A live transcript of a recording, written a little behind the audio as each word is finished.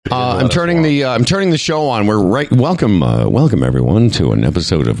I'm turning the show on. We're right. Welcome everyone to an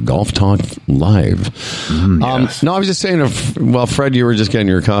episode of Golf Talk Live. Yes. No, I was just saying. Fred, you were just getting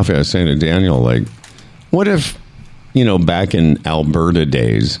your coffee. I was saying to Daniel, like, what if, back in Alberta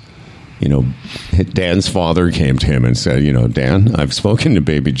days, Dan's father came to him and said, Dan, I've spoken to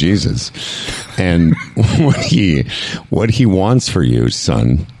baby Jesus, and what he wants for you,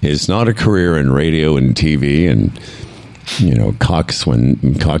 son, is not a career in radio and TV and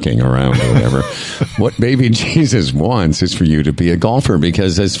cocking around or whatever. What baby Jesus wants is for you to be a golfer,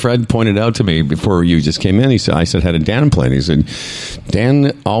 because as Fred pointed out to me before you just came in, I said, how did Dan play? And he said,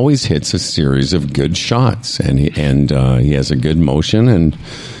 Dan always hits a series of good shots, and he has a good motion. And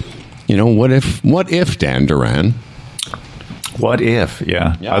what if Dan Duran? What if?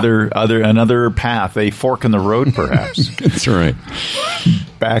 Yeah. Another path, a fork in the road, perhaps. That's right.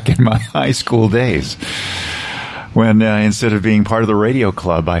 Back in my high school days, when instead of being part of the radio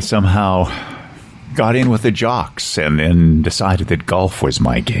club, I somehow got in with the jocks and then decided that golf was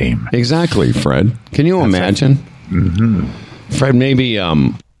my game. Exactly, Fred. Can you imagine? Mm-hmm. Fred, maybe,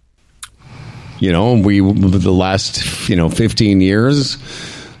 the last, 15 years,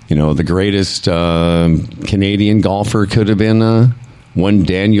 the greatest Canadian golfer could have been one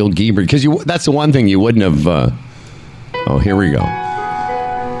Daniel Giebert. Because that's the one thing you wouldn't have... here we go.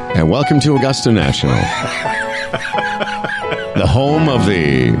 And welcome to Augusta National. The home of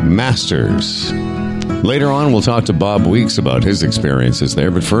the Masters. Later on, we'll talk to Bob Weeks about his experiences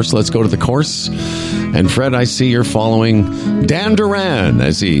there. But first, let's go to the course. And Fred, I see you're following Dan Duran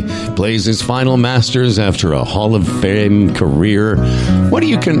as he plays his final Masters after a Hall of Fame career. What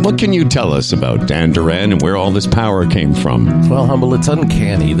can you tell us about Dan Duran and where all this power came from? Well, Humble, it's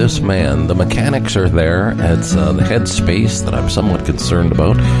uncanny. This man, the mechanics are there. It's the head space that I'm somewhat concerned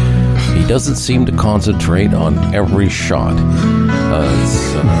about. He doesn't seem to concentrate on every shot.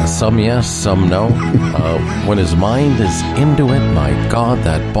 Some yes, some no. When his mind is into it, my God,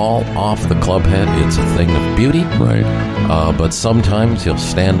 that ball off the club head, it's a thing of beauty. Right. But sometimes he'll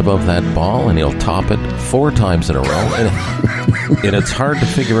stand above that ball and he'll top it 4 times in a row. And it's hard to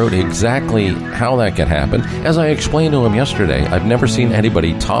figure out exactly how that can happen. As I explained to him yesterday, I've never seen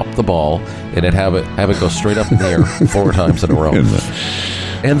anybody top the ball and have it go straight up in the air 4 times in a row.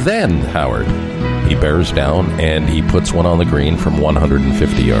 And then, Howard, he bears down and he puts one on the green from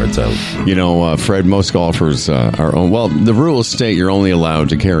 150 yards out. Fred, most golfers the rules state you're only allowed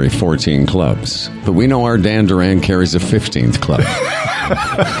to carry 14 clubs. But we know our Dan Duran carries a 15th club.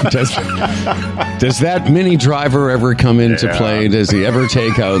 Does that mini driver ever come into play? Does he ever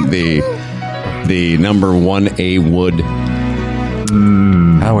take out the number 1A wood?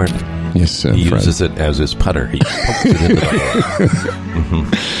 Howard. Yes, he Fred. uses it as his putter. He pokes it into the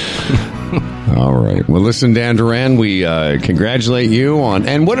hole. All right. Well, listen, Dan Duran, we congratulate you on.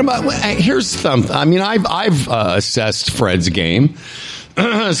 And what about? Here's something. I mean, I've assessed Fred's game.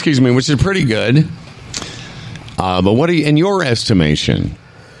 Excuse me, which is pretty good. But what, in your estimation,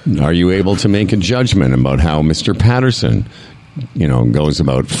 are you able to make a judgment about how Mr. Patterson, goes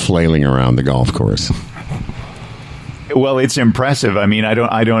about flailing around the golf course? Well, it's impressive. I mean, I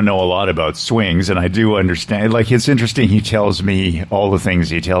don't know a lot about swings, and I do understand. Like, it's interesting. He tells me all the things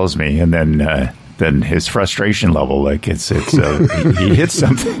he tells me, and then his frustration level, like he hits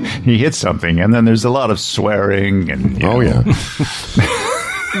something, and then there's a lot of swearing and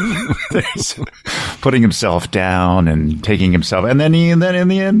there's putting himself down and taking himself, and then in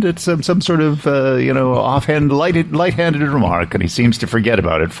the end, it's some sort of offhand, light-handed remark, and he seems to forget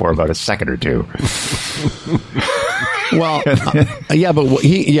about it for about a second or two. Well, but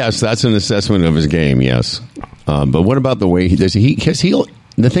that's an assessment of his game. Yes, but what about the way he does?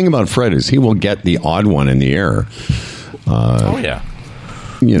 The thing about Fred is he will get the odd one in the air.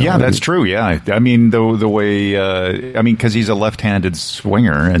 Yeah, that's true. Yeah, I mean the way because he's a left-handed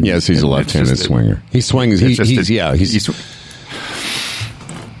swinger. And, yes, he's a left-handed swinger. He swings.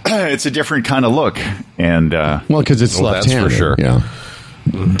 It's a different kind of look, and because it's left-handed. That's for sure. Yeah.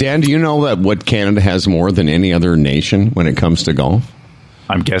 Dan, do you know that what Canada has more than any other nation when it comes to golf?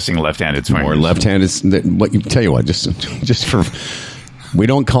 I'm guessing left-handed swingers. Or left-handed. Tell you what, just for, we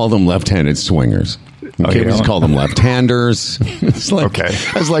don't call them left-handed swingers. Okay, we just call them left-handers. It's like,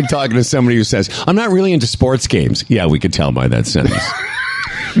 it's like talking to somebody who says, "I'm not really into sports games." Yeah, we could tell by that sentence.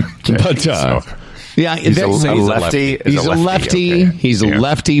 But he's a lefty. He's a lefty. Okay. He's a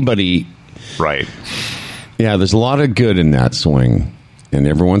lefty, but right. Yeah, there's a lot of good in that swing. And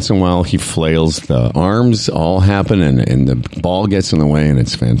every once in a while, he flails. The arms all happen, and the ball gets in the way, and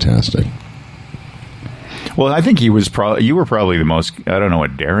it's fantastic. Well, I think you were probably the most. I don't know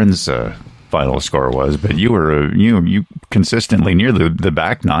what Darren's final score was, but you were you consistently near the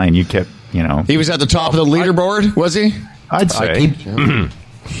back nine. You kept, He was at the top of the leaderboard, was he? I'd say.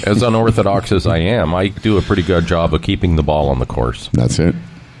 As unorthodox as I am, I do a pretty good job of keeping the ball on the course. That's it.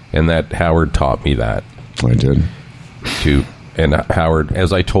 And that Howard taught me that. I did. And Howard,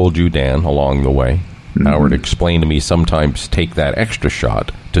 as I told you, Dan, along the way, Howard explained to me sometimes take that extra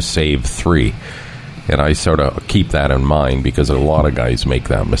shot to save 3. And I sort of keep that in mind because a lot of guys make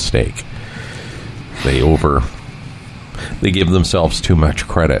that mistake. They give themselves too much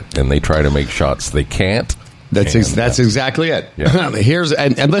credit and they try to make shots they can't. That's exactly it. Yeah.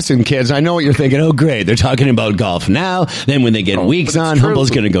 And listen, kids, I know what you're thinking. Oh, great. They're talking about golf now. Then when they get weeks on, Humble's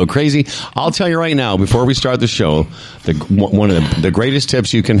going to go crazy. I'll tell you right now, before we start the show, one of the greatest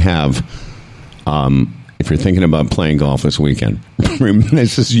tips you can have if you're thinking about playing golf this weekend,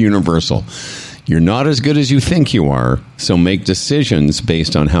 this is universal. You're not as good as you think you are, so make decisions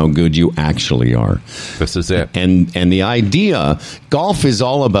based on how good you actually are. This is it. And the idea, golf is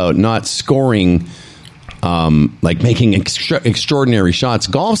all about not scoring... like making extraordinary shots.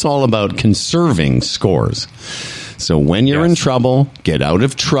 Golf's all about conserving scores. So when you're in trouble, get out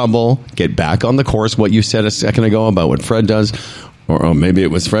of trouble, get back on the course. What you said a second ago about what Fred does, or maybe it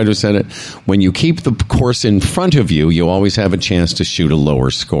was Fred who said it. When you keep the course in front of you, you always have a chance to shoot a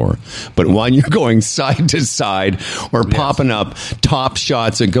lower score. But when you're going side to side or popping up top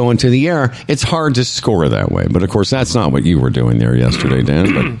shots that go into the air, it's hard to score that way. But of course, that's not what you were doing there yesterday,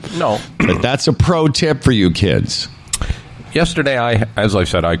 Dan. But no. But that's a pro tip for you kids. Yesterday, as I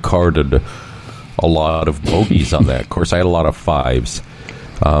said, I carded a lot of bogeys on that course. I had a lot of 5s.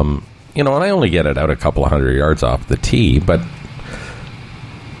 And I only get it out a couple of 100 yards off the tee, but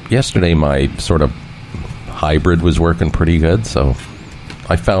yesterday, my sort of hybrid was working pretty good, so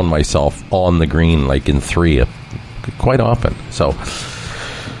I found myself on the green like in 3 quite often. So,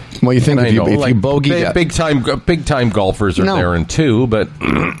 well, you think if you bogey, big time golfers are there in 2, but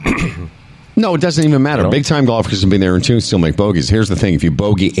no, it doesn't even matter. Big time golfers can be there in 2 and still make bogeys. Here's the thing: if you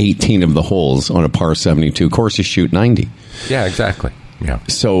bogey 18 of the holes on a par 72 course, you shoot 90. Yeah, exactly. Yeah,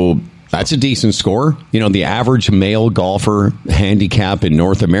 so. That's a decent score. The average male golfer handicap in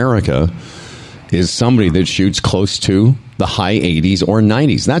North America is somebody that shoots close to the high 80s or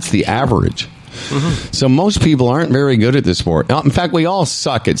 90s. That's the average. Mm-hmm. So most people aren't very good at this sport. In fact, we all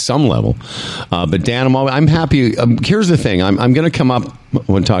suck at some level. But Dan, I'm happy. Here's the thing. I'm going to come up.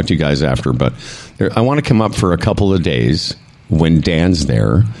 I want to talk to you guys after, but I want to come up for a couple of days when Dan's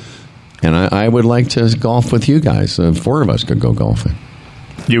there. And I would like to golf with you guys. 4 of us could go golfing.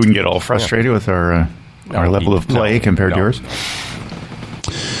 You wouldn't get all frustrated with our level of play compared to yours?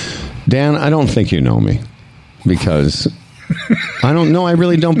 Dan, I don't think you know me because I don't know. I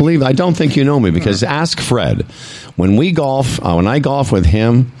really don't believe. I don't think you know me because ask Fred. When we golf, when I golf with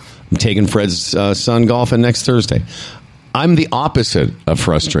him, I'm taking Fred's son golfing next Thursday. I'm the opposite of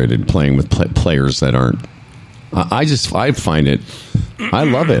frustrated playing with players that aren't. I find it. I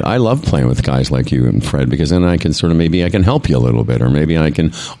love it. I love playing with guys like you and Fred because then I can maybe I can help you a little bit, or maybe I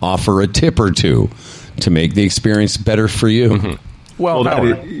can offer a tip or two to make the experience better for you. Mm-hmm. Well,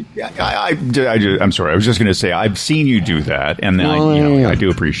 I'm sorry. I was just going to say I've seen you do that, and I do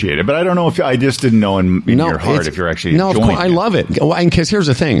appreciate it. But I don't know if I just didn't know in your heart if you're actually enjoying it. I love it. Because here's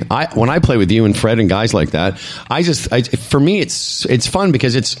the thing: when I play with you and Fred and guys like that, for me it's fun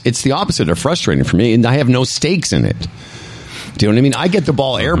because it's the opposite of frustrating for me, and I have no stakes in it. Do you know what I mean? I get the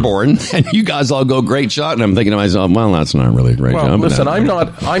ball airborne, and you guys all go great shot, and I'm thinking to myself, well, that's not really a great job. Listen,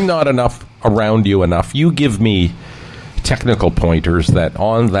 I'm not enough around you enough. You give me technical pointers that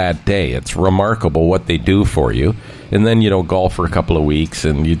on that day it's remarkable what they do for you, and then you don't golf for a couple of weeks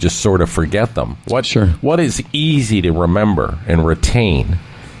and you just sort of forget them. What is easy to remember and retain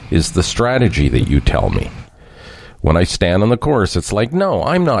is the strategy that you tell me. When I stand on the course, it's like, no,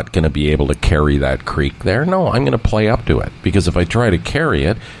 I'm not going to be able to carry that creek there. No, I'm going to play up to it, because if I try to carry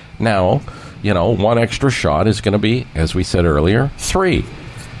it, now, 1 extra shot is going to be, as we said earlier, 3.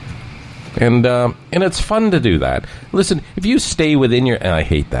 And it's fun to do that. Listen, if you stay within your... And I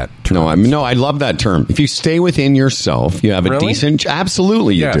hate that term. No, I love that term. If you stay within yourself, you have a decent...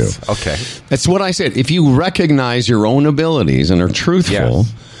 Absolutely you do. Okay. That's what I said. If you recognize your own abilities and are truthful,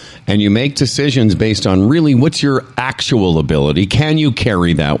 and you make decisions based on really what's your actual ability, can you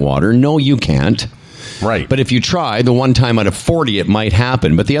carry that water? No, you can't. Right. But if you try, the 1 time out of 40, it might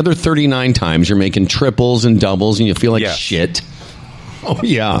happen. But the other 39 times, you're making triples and doubles, and you feel like shit. Oh,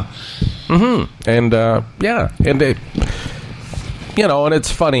 yeah. Mm-hmm. And, and it, and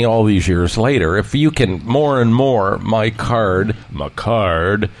it's funny all these years later, if you can more and more, my card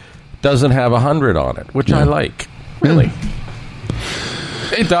doesn't have 100 on it, which I like, really.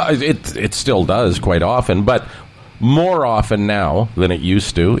 It still does quite often, but more often now than it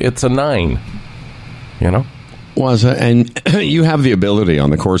used to. It's a 9. You know. And you have the ability on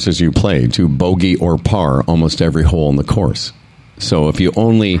the courses you play to bogey or par almost every hole in the course. So if you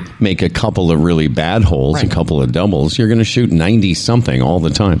only make a couple of really bad holes, a couple of doubles, you're going to shoot 90-something all the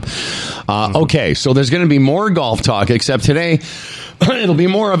time. Okay, so there's going to be more golf talk, except today it'll be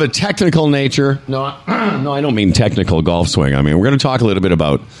more of a technical nature. No, I don't mean technical golf swing. I mean, we're going to talk a little bit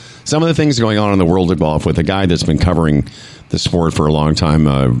about some of the things going on in the world of golf with a guy that's been covering the sport for a long time,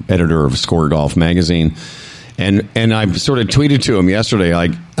 editor of Score Golf magazine. And I sort of tweeted to him yesterday,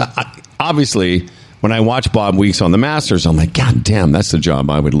 like, obviously, when I watch Bob Weeks on the Masters, I'm like, God damn, that's the job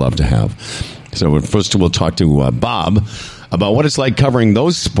I would love to have. So first we'll talk to Bob about what it's like covering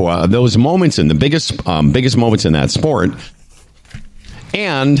those moments in the biggest moments in that sport.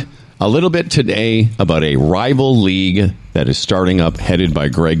 And a little bit today about a rival league that is starting up, headed by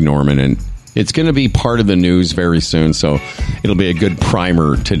Greg Norman. And it's going to be part of the news very soon, so it'll be a good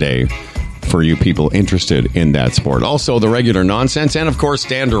primer today for you people interested in that sport. Also, the regular nonsense, and of course,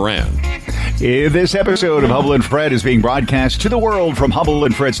 Dan Duran. This episode of Hubble and Fred is being broadcast to the world from Hubble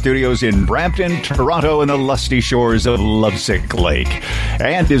and Fred Studios in Brampton, Toronto, and the lusty shores of Lovesick Lake,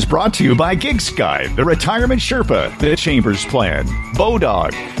 and is brought to you by GigSky, the Retirement Sherpa, the Chambers Plan,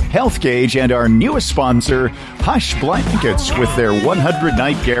 Bodog, Health Gauge, and our newest sponsor, Hush Blankets, with their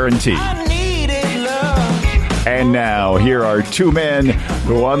 100-night guarantee. And now, here are two men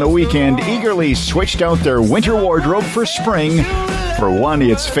who on the weekend eagerly switched out their winter wardrobe for spring. For one,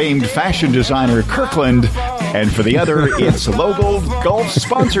 it's famed fashion designer Kirkland, and for the other, it's logoed golf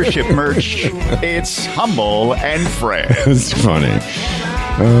sponsorship merch. It's Humble and Fred. It's funny.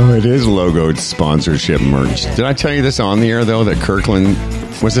 Oh, it is logoed sponsorship merch. Did I tell you this on the air, though, that Kirkland...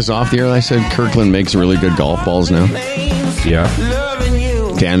 Was this off the air? I said Kirkland makes really good golf balls now? Yeah.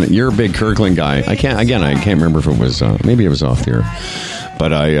 Dan, you're a big Kirkland guy. I can't remember if it was, maybe it was off the air.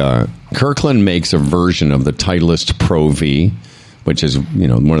 But Kirkland makes a version of the Titleist Pro V, which is,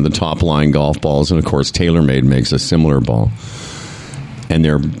 one of the top line golf balls. And of course, TaylorMade makes a similar ball. And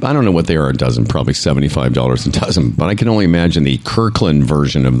I don't know what they are a dozen, probably $75 a dozen. But I can only imagine the Kirkland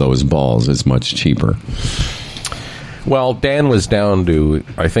version of those balls is much cheaper. Well, Dan was down to,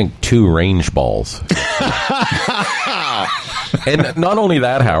 I think, 2 range balls. And not only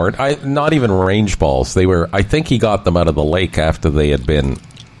that, Howard, not even range balls. I think he got them out of the lake after they had been,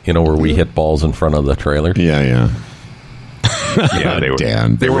 where we hit balls in front of the trailer. Yeah. Yeah, they were.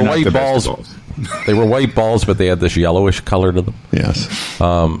 Dan. They were white balls. They were white balls, but they had this yellowish color to them. Yes.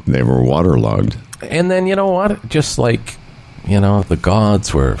 They were waterlogged. And then, you know what? Just like, the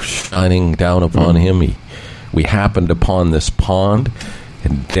gods were shining down upon him. We happened upon this pond,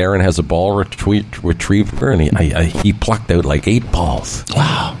 and Darren has a ball retriever, and he plucked out like 8 balls.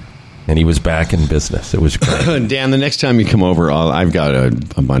 Wow. And he was back in business. It was great. Dan, the next time you come over, I've got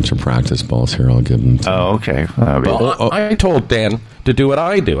a bunch of practice balls here. I'll give them to you. Oh, okay. I told Dan to do what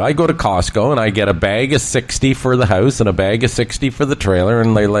I do. I go to Costco, and I get a bag of 60 for the house and a bag of 60 for the trailer,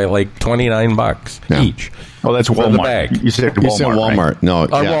 and they like $29 each. Oh, that's Walmart. You said Walmart. You said Walmart. Right? No,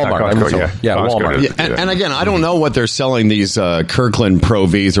 Walmart. Walmart. Yeah, and again, I don't know what they're selling these Kirkland Pro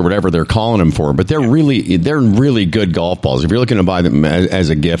Vs or whatever they're calling them for, but they're really good golf balls. If you're looking to buy them as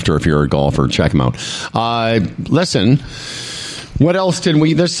a gift or if you're a golfer, check them out. Listen. What else did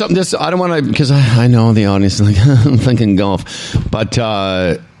we... There's something... I don't want to... Because I know the audience is like, I'm thinking golf. But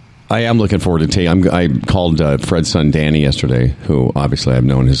I am looking forward to... I called Fred's son Danny yesterday, who obviously I've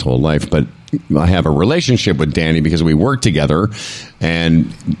known his whole life, but I have a relationship with Danny because we work together.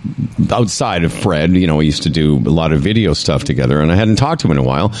 And outside of Fred, we used to do a lot of video stuff together, and I hadn't talked to him in a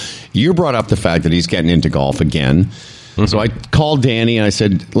while. You brought up the fact that he's getting into golf again. Mm-hmm. So I called Danny and I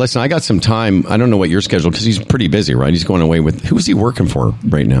said, listen, I got some time. I don't know what your schedule, because he's pretty busy, right? He's going away with, who's he working for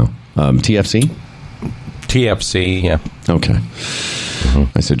right now? TFC? TFC, yeah. Okay.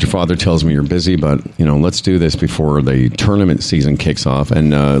 Mm-hmm. I said, your father tells me you're busy, but, let's do this before the tournament season kicks off.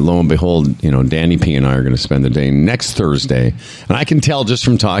 And lo and behold, Danny P and I are going to spend the day next Thursday. And I can tell just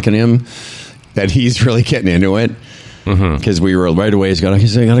from talking to him that he's really getting into it. Because we were right away. I got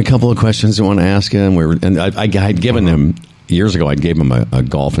a couple of questions I want to ask him. I'd given him years ago. I gave him a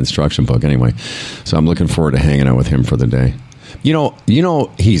golf instruction book anyway. So I'm looking forward to hanging out with him for the day.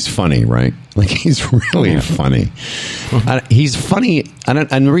 He's funny, right? Like, he's really funny. He's funny,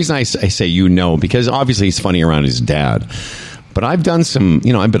 and the reason I say because obviously he's funny around his dad. But I've done some.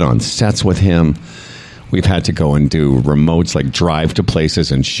 I've been on sets with him we've had to go and do remotes, like drive to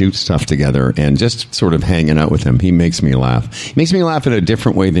places and shoot stuff together, and just sort of hanging out with him. He makes me laugh. He makes me laugh in a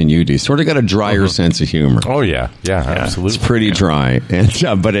different way than you do. Sort of got a drier sense of humor. Oh, yeah, absolutely. It's pretty dry,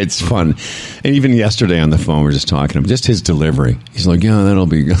 and but it's fun. And even yesterday on the phone, we were just talking to him, just his delivery. He's like, yeah, that'll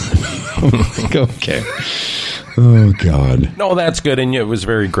be good. I'm like, okay. Oh, God. No, that's good, and it was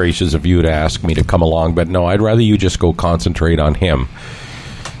very gracious of you to ask me to come along, but no, I'd rather you just go concentrate on him,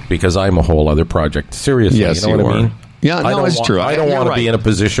 because I'm a whole other project. Seriously, yes, you know what I mean? Yeah, no, it's true. I don't want to be in a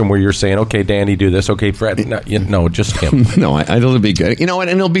position where you're saying, okay, Danny, do this. Okay, Fred. No, just him. No, it'll be good. You know what?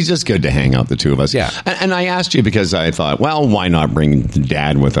 And it'll be just good to hang out, the two of us. Yeah. And I asked you because I thought, well, why not bring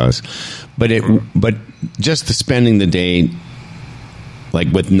Dad with us? But just spending the day, like,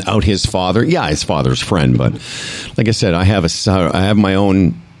 without his father. Yeah, his father's friend. But like I said, I have my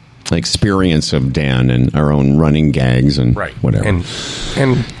own experience of Dan and our own running gags and whatever.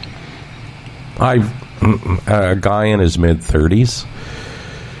 And a guy in his mid-30s,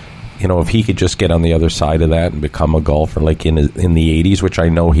 you know, if he could just get on the other side of that and become a golfer like in the 80s, which I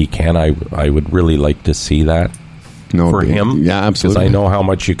know he can, I would really like to see that for him. Yeah, absolutely. Because I know how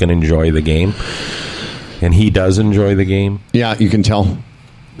much you can enjoy the game, and he does enjoy the game. Yeah, you can tell.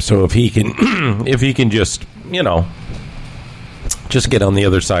 So if he can just, you know, just get on the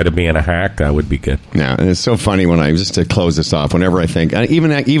other side of being a hack, that would be good. Yeah, and it's so funny when just to close this off, whenever I think,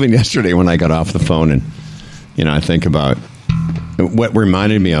 even yesterday when I got off the phone and, you know, I think about what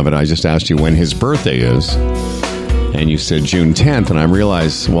reminded me of it, I just asked you when his birthday is, and you said June 10th, and I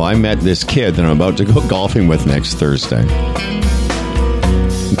realized, well, I met this kid that I'm about to go golfing with next Thursday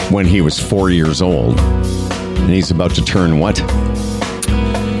when he was 4 years old, and he's about to turn what?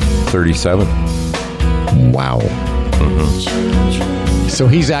 37. Wow. Mm-hmm. So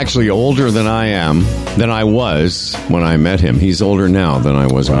he's actually older than I was when I met him. He's older now than I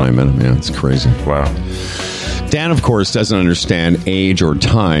was when I met him. Yeah, it's crazy. Wow. Dan, of course, doesn't understand age or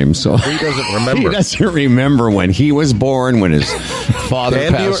time, so he doesn't remember. He doesn't remember when he was born, when his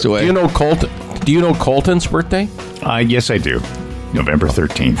father passed away. Do you know Colton's birthday? Yes, I do. November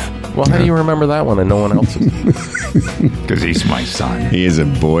 13th. Well, how do you remember that one and no one else's? Because he's my son. He is a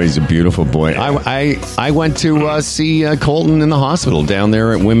boy. He's a beautiful boy. I went to see Colton in the hospital down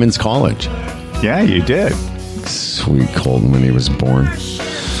there at Women's College. Yeah, you did. Sweet Colton when he was born.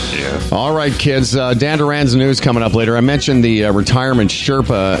 Yeah. All right, kids. Dan Duran's news coming up later. I mentioned the retirement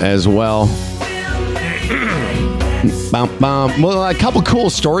Sherpa as well. Well, a couple cool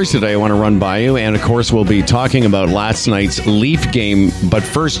stories today I want to run by you. And, of course, we'll be talking about last night's Leaf game. But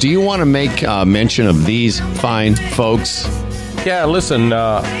first, do you want to make mention of these fine folks? Yeah, listen,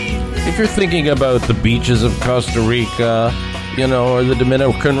 if you're thinking about the beaches of Costa Rica, you know, or the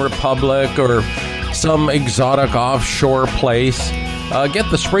Dominican Republic or some exotic offshore place,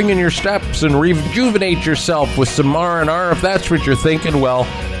 get the spring in your steps and rejuvenate yourself with some R&R. If that's what you're thinking, well,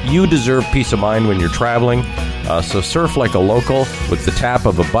 you deserve peace of mind when you're traveling. So surf like a local with the tap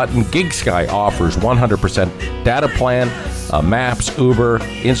of a button. GigSky offers 100% data plan, Maps, Uber,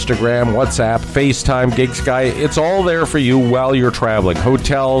 Instagram, WhatsApp, FaceTime, GigSky. It's all there for you while you're traveling.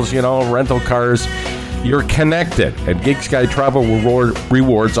 Hotels, you know, rental cars. You're connected. And GigSky Travel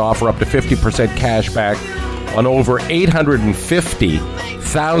Rewards offer up to 50% cash back on over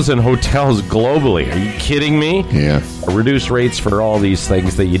 850,000 hotels globally. Are you kidding me? Yeah. Reduced rates for all these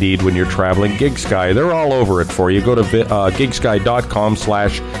things that you need when you're traveling. GigSky, they're all over it for you. Go to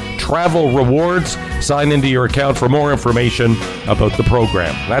gigsky.com/travel rewards. Sign into your account for more information about the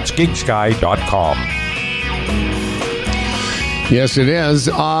program. That's gigsky.com. Yes, it is.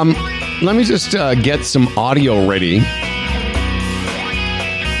 Let me just get some audio ready.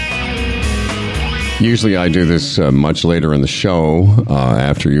 Usually I do this much later in the show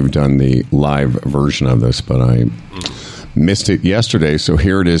after you've done the live version of this, but I missed it yesterday, so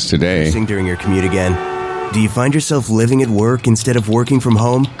here it is today. During your commute again. Do you find yourself living at work instead of working from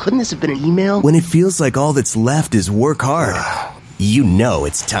home? Couldn't this have been an email? When it feels like all that's left is work hard. You know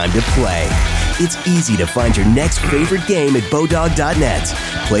it's time to play. It's easy to find your next favorite game at Bodog.net.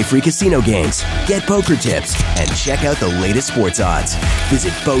 Play free casino games, get poker tips, and check out the latest sports odds.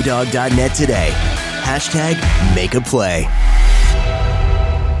 Visit Bodog.net today. #MakeAPlay.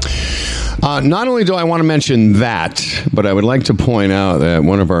 Not only do I want to mention that, but I would like to point out that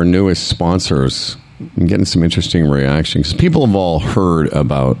one of our newest sponsors, I'm getting some interesting reactions. People have all heard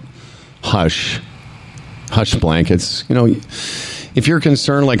about Hush blankets. You know, if you're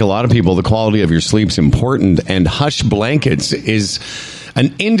concerned, like a lot of people, the quality of your sleep's important, and Hush Blankets is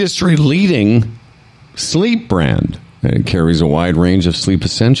an industry-leading sleep brand. It carries a wide range of sleep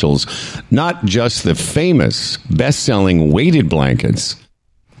essentials, not just the famous best-selling weighted blankets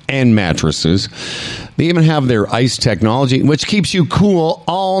and mattresses. They even have their ice technology, which keeps you cool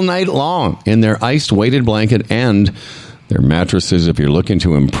all night long in their iced weighted blanket and their mattresses. If you're looking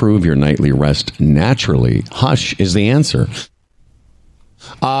to improve your nightly rest naturally, Hush is the answer.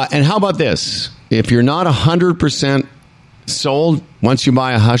 And how about this? If you're not 100% sold once you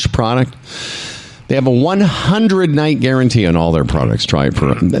buy a Hush product, they have a 100-night guarantee on all their products. Try it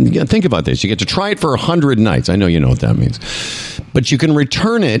for... Think about this. You get to try it for 100 nights. I know you know what that means. But you can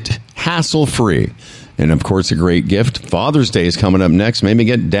return it hassle-free. And, of course, a great gift. Father's Day is coming up next. Maybe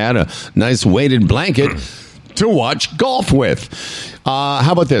get Dad a nice weighted blanket to watch golf with.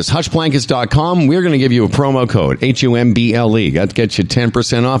 How about this? Hushblankets.com. We're going to give you a promo code, HUMBLE. That gets you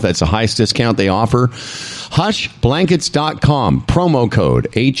 10% off. That's the highest discount they offer. Hushblankets.com. Promo code,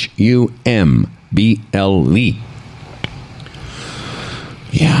 HUMBLE.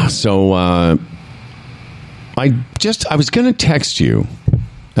 Yeah, so I was going to text you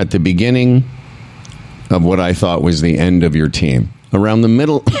at the beginning of what I thought was the end of your team. Around the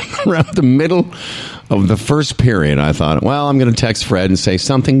middle of the first period, I thought, well, I'm going to text Fred and say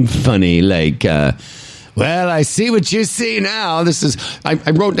something funny like, well, I see what you see now.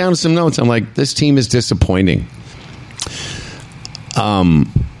 I wrote down some notes. I'm like, this team is disappointing.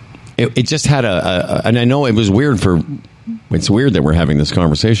 It just had and I know it was weird it's weird that we're having this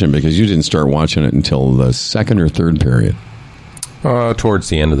conversation because you didn't start watching it until the second or third period. Towards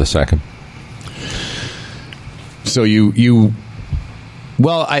the end of the second. So if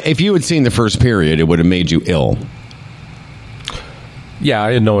you had seen the first period, it would have made you ill. Yeah,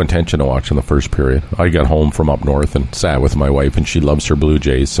 I had no intention of watching the first period. I got home from up north and sat with my wife, and she loves her Blue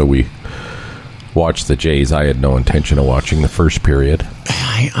Jays, so we watched the Jays. I had no intention of watching the first period.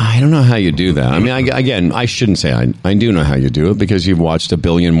 I don't know how you do that. I mean, I shouldn't say I do know how you do it because you've watched a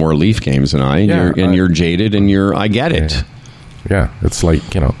billion more Leaf games than I, and you're jaded, and I get it. Yeah, it's like,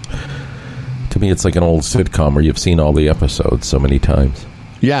 to me, it's like an old sitcom where you've seen all the episodes so many times.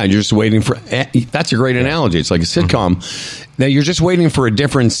 Yeah, you're just waiting for... That's a great analogy. It's like a sitcom. Now, you're just waiting for a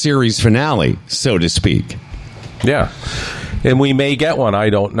different series finale, so to speak. Yeah. And we may get one.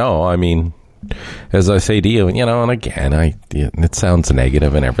 I don't know. I mean, as I say to you, and again, it sounds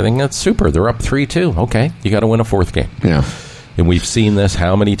negative and everything. That's super. They're up 3-2. Okay. You got to win a fourth game. Yeah. And we've seen this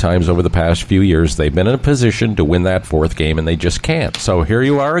how many times over the past few years. They've been in a position to win that fourth game, and they just can't. So here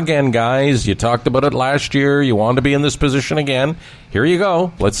you are again, guys. You talked about it last year. You wanted to be in this position again. Here you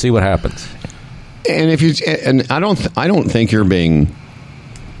go. Let's see what happens. And I don't think you're being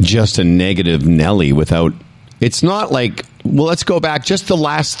just a negative Nelly without... It's not like... Well, let's go back just the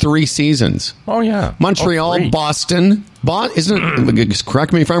last 3 seasons. Oh, yeah. Montreal, Boston. Isn't it?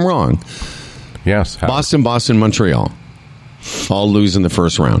 Correct me if I'm wrong. Yes. Boston, Montreal. All lose in the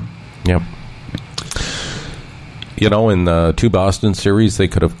first round. Yep. In the 2 Boston series, they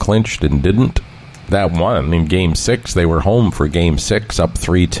could have clinched and didn't. That one, in Game 6, they were home for Game 6, up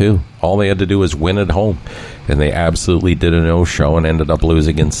 3-2. All they had to do was win at home. And they absolutely did a no-show and ended up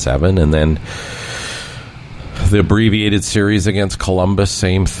losing in 7. And then the abbreviated series against Columbus,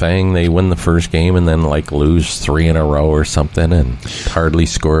 same thing. They win the first game and then lose 3 in a row or something and hardly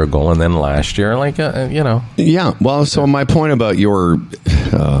score a goal. And then last year, Yeah, well, so my point about your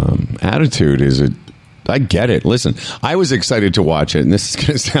attitude is I get it. Listen, I was excited to watch it, and this is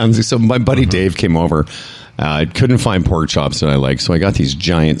going to sound... So my buddy Dave came over. I couldn't find pork chops that I like, so I got these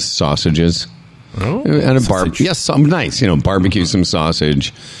giant sausages. Oh, and a yes, some nice, barbecue some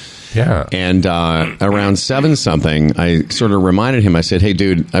sausage. Yeah. And around 7-something, I sort of reminded him. I said, "Hey,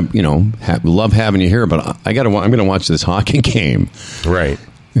 dude, love having you here, but I'm going to watch this hockey game." Right.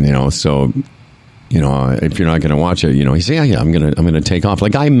 So, if you're not going to watch it, he said, "Yeah, I'm going to take off."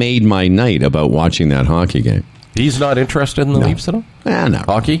 Like I made my night about watching that hockey game. He's not interested in the Leafs at all? No.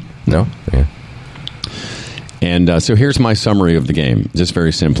 Hockey? No. Yeah. And so here's my summary of the game, just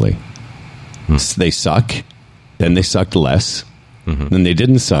very simply. They suck, then they sucked less. Then they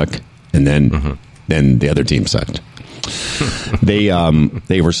didn't suck, and then the other team sucked.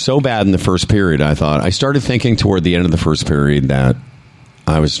 They were so bad in the first period. I started thinking toward the end of the first period that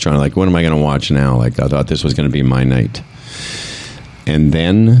I was trying to what am I going to watch now? I thought this was going to be my night, and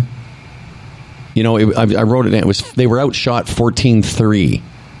then I wrote it down. They were outshot 14-3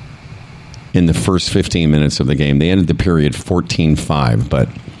 in the first 15 minutes of the game. They ended the period 14-5. But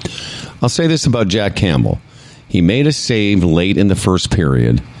I'll say this about Jack Campbell. He made a save late in the first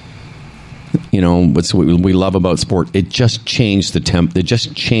period. What's what we love about sport? It just changed the temp. It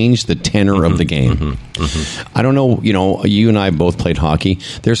just changed the tenor of the game. I don't know. You and I both played hockey.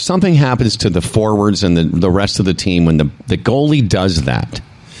 There's something happens to the forwards and the rest of the team when the goalie does that.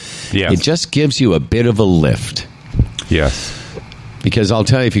 Yes. It just gives you a bit of a lift. Yes. Because I'll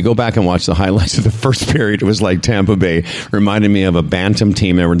tell you, if you go back and watch the highlights of the first period, it was like Tampa Bay reminded me of a bantam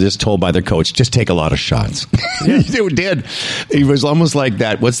team that were just told by their coach, just take a lot of shots. It did. He was almost like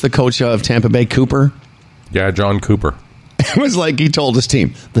that. What's the coach of Tampa Bay, Cooper? Yeah, John Cooper. It was like he told his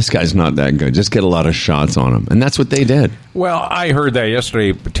team, this guy's not that good. Just get a lot of shots on him. And that's what they did. Well, I heard that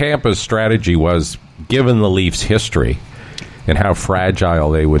yesterday. Tampa's strategy was, given the Leafs' history and how fragile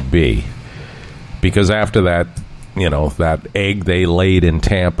they would be, because after that, that egg they laid in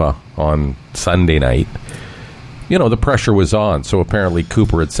Tampa on Sunday night, the pressure was on. So apparently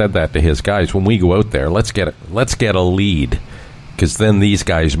Cooper had said that to his guys, when we go out there, let's get a lead, because then these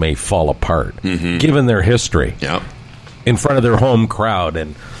guys may fall apart, given their history. Yeah. In front of their home crowd.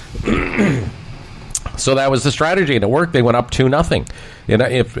 And so that was the strategy, and it worked. They went up 2-0.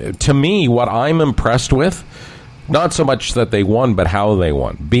 And to me, what I'm impressed with, not so much that they won, but how they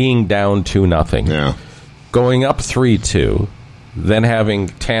won. Being down 2-0. Yeah. Going up 3-2, then having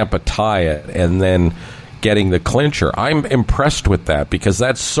Tampa tie it, and then getting the clincher. I'm impressed with that, because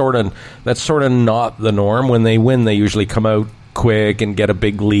that's sort of not the norm. When they win, they usually come out quick and get a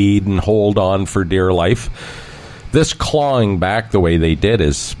big lead and hold on for dear life. This clawing back the way they did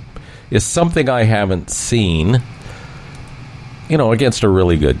is something I haven't seen, against a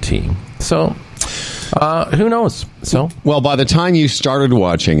really good team. So, who knows? So, well, by the time you started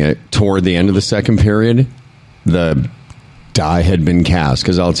watching it toward the end of the second period, the die had been cast.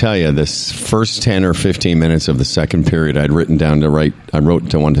 Because I'll tell you, this first 10 or 15 minutes of the second period, I'd written down to write. I wrote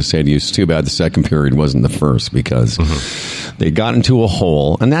to one to say to you, it's too bad the second period wasn't the first, because they got into a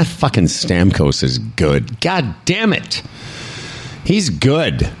hole, and that fucking Stamkos is good. God damn it, he's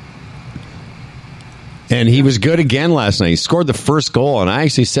good. And he was good again last night. He scored the first goal, and I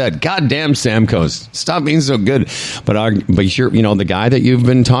actually said, God damn, Stamkos, stop being so good. But the guy that you've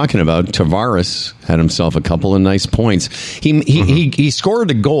been talking about, Tavares, had himself a couple of nice points. He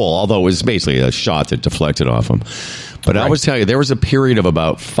scored a goal, although it was basically a shot that deflected off him. But I always tell you, there was a period of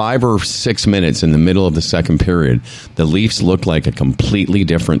about 5 or 6 minutes in the middle of the second period. The Leafs looked like a completely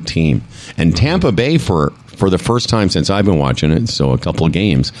different team. And Tampa Bay, for the first time since I've been watching it, so a couple of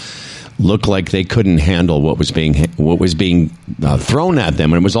games, looked like they couldn't handle what was being thrown at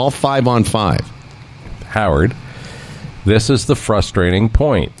them, and it was all 5-on-5. Howard, this is the frustrating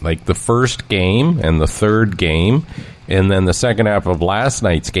point. Like the first game and the third game, and then the second half of last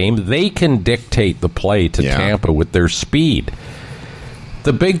night's game, they can dictate the play to Tampa with their speed.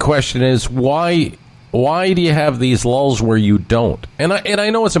 The big question is, why do you have these lulls where you don't? And I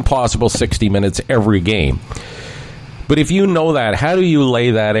know it's impossible 60 minutes every game. But if you know that, how do you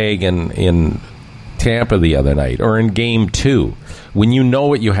lay that egg in Tampa the other night, or in Game 2, when you know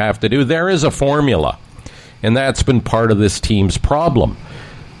what you have to do? There is a formula, and that's been part of this team's problem.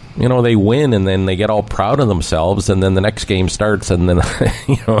 They win, and then they get all proud of themselves, and then the next game starts, and then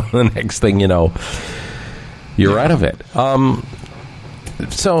the next thing you know, you're out of it.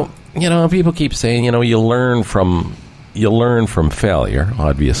 So people keep saying you learn from failure.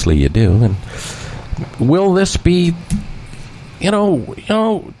 Obviously, you do, and. Will this be,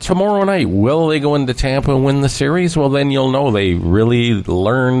 tomorrow night, will they go into Tampa and win the series? Well, then you'll know they really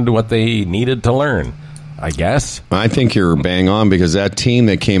learned what they needed to learn, I guess. I think you're bang on, because that team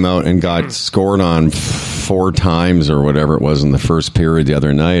that came out and got scored on 4 times or whatever it was in the first period the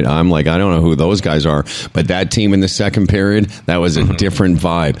other night, I'm like, I don't know who those guys are, but that team in the second period, that was a different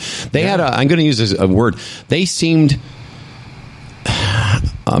vibe. They had I'm going to use a word, they seemed...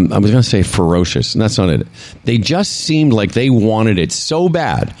 I was going to say ferocious, and that's not it. They just seemed like they wanted it so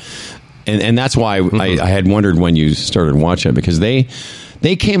bad, and that's why I had wondered when you started watching it, because they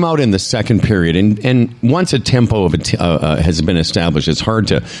came out in the second period, and once a tempo of has been established, it's hard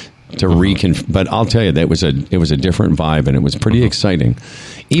to but I'll tell you, that it was a different vibe, and it was pretty exciting.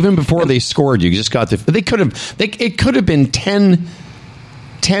 Even before they scored, you just got it could have been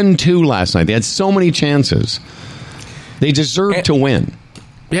 10-2 last night. They had so many chances. They deserve to win.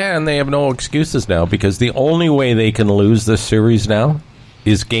 Yeah, and they have no excuses now, because the only way they can lose this series now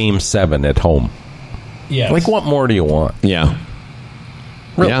is Game 7 at home. Yeah. Like, what more do you want? Yeah.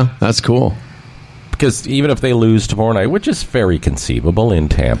 Really? Yeah, that's cool. Because even if they lose tomorrow night, which is very conceivable in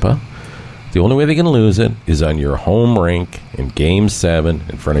Tampa, the only way they can lose it is on your home rink in Game 7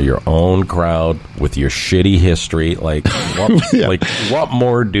 in front of your own crowd with your shitty history. Like, what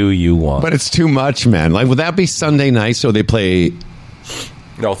more do you want? But it's too much, man. Like, would that be Sunday night? So they play...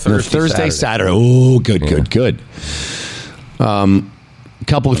 No, Thursday, Saturday. Oh, good.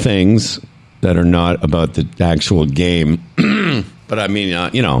 Couple of things that are not about the actual game. But I mean, I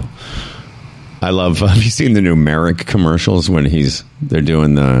love, have you seen the new Merrick commercials when they're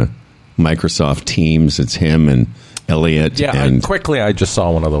doing the Microsoft Teams? It's him and Elliot. Yeah, and I just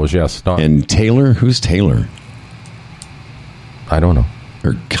saw one of those. Yes, and Taylor. Who's Taylor? I don't know.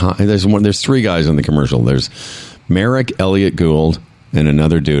 There's three guys in the commercial. There's Merrick, Elliot Gould, and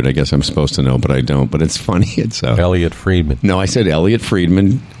another dude. I guess I'm supposed to know, but I don't. But it's funny. It's Elliot Friedman. No, I said Elliot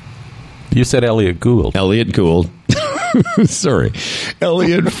Friedman. You said Elliot Gould. Elliot Gould. Sorry.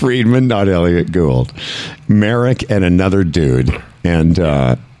 Elliot Friedman, not Elliot Gould. Merrick and another dude. And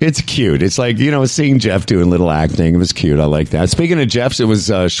it's cute. It's like, seeing Jeff doing little acting. It was cute. I like that. Speaking of Jeff's, it was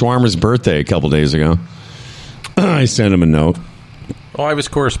Shawarma's birthday a couple days ago. I sent him a note. Oh, I was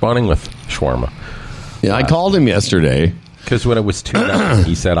corresponding with Shawarma. Yeah, I called him yesterday. Because when it was 2-0,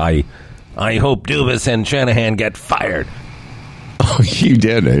 he said, I hope Dubas and Shanahan get fired. Oh, you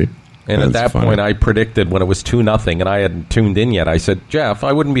did, eh? And at that point, I predicted when it was 2-0, and I hadn't tuned in yet. I said, Jeff,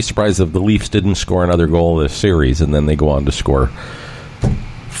 I wouldn't be surprised if the Leafs didn't score another goal this series, and then they go on to score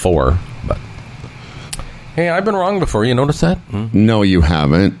 4. But hey, I've been wrong before. You notice that? No, you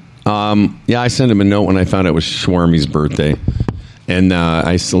haven't. I sent him a note when I found out it was Shawarmi's birthday. And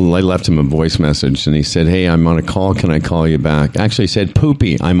I left him a voice message, and he said, hey, I'm on a call. Can I call you back? Actually, he said,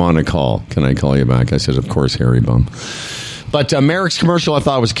 Poopy, I'm on a call. Can I call you back? I said, of course, Harry Bum. But Merrick's commercial I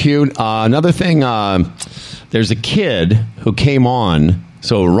thought was cute. Another thing, there's a kid who came on.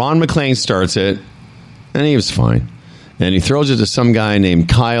 So Ron McLean starts it, and he was fine. And he throws it to some guy named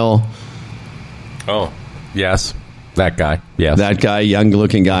Kyle. Oh, yes. That guy. Yes. That guy,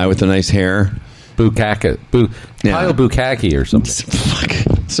 young-looking guy with the nice hair. Kyle Bukaki or something. Fuck.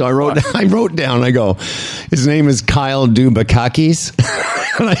 So I wrote down, I go, his name is Kyle Dubakakis.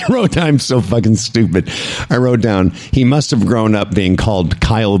 And I wrote down, I'm so fucking stupid. I wrote down, he must have grown up being called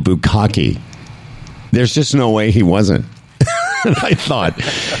Kyle Bukaki. There's just no way he wasn't. And I thought,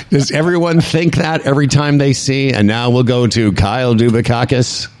 does everyone think that every time they see, and now we'll go to Kyle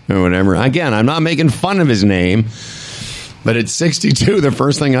Dubakakis or whatever. Again, I'm not making fun of his name. But at 62, the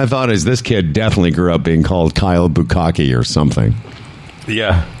first thing I thought is this kid definitely grew up being called Kyle Bukaki or something.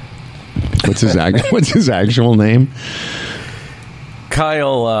 Yeah. What's his actual name?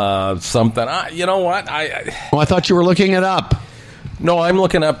 Kyle something. You know what? I thought you were looking it up. No, I'm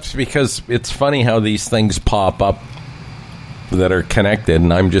looking up because it's funny how these things pop up that are connected,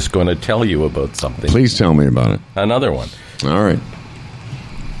 and I'm just going to tell you about something. Please tell me about it. Another one. All right.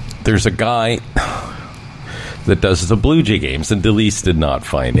 There's a guy that does the Blue Jay games, and Delise did not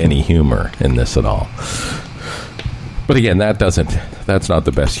find any humor in this at all. But again, that's not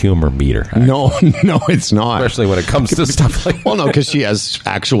the best humor meter. No, it's not. Especially when it comes to stuff like well, no, because she has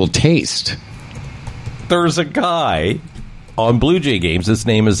actual taste. There's a guy on Blue Jay games. His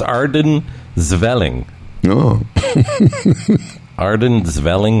name is Arden Zvelling. Oh. Arden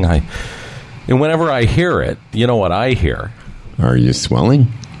Zvelling. And whenever I hear it, you know what I hear? Are you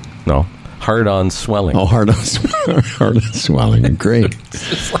swelling? No. Hard-on swelling. Oh, hard-on swelling. Great.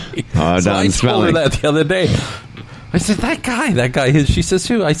 I told her that the other day. I said, that guy, she says,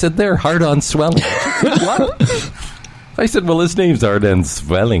 who? I said, there, hard-on swelling. What? I said, well, his name's Arden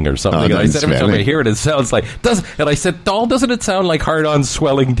Swelling or something. And I said, every time I hear it, it sounds like... And I said, Doll, doesn't it sound like hard-on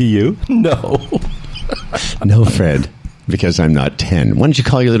swelling to you? No. No, Fred. Because I'm not 10. Why don't you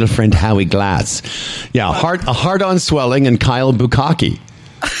call your little friend Howie Glass? Yeah, a hard-on swelling and Kyle Bukaki.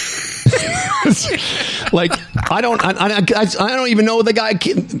 Like I don't even know the guy.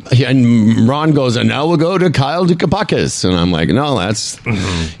 And Ron goes, and now we'll go to Kyle Dukapakis, and I'm like, no, that's.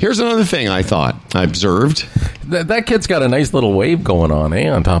 Here's another thing I observed. That kid's got a nice little wave going on,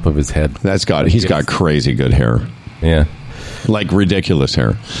 on top of his head. He's got crazy good hair. Yeah, like ridiculous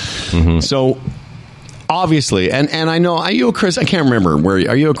hair. Mm-hmm. So obviously, and I know, are you a Chris? I can't remember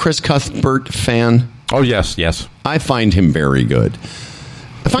are you a Chris Cuthbert fan? Oh yes. I find him very good.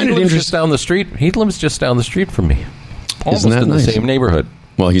 I find it interesting. Just down the street. He lives just down the street from me. Almost Isn't that in nice? The same neighborhood.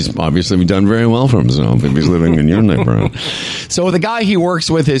 Well, he's obviously done very well for himself if he's living in your neighborhood. So the guy he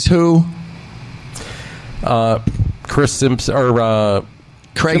works with is who? Chris Simpson or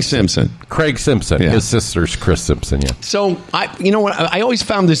Craig Simpson. Craig Simpson. Yeah. His sister's Chris Simpson. Yeah. So you know what? I always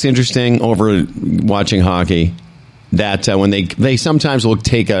found this interesting over watching hockey. That when they sometimes will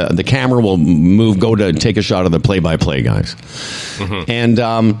take the camera will go to take a shot of the play-by-play guys. Mm-hmm. And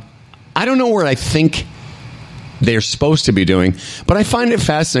I don't know what I think they're supposed to be doing, but I find it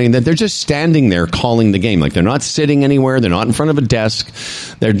fascinating that they're just standing there calling the game. Like they're not sitting anywhere, they're not in front of a desk.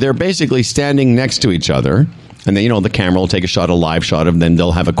 They're basically standing next to each other, and then the camera will take a live shot of them.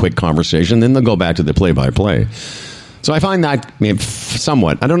 They'll have a quick conversation, then they'll go back to the play-by-play. So I find that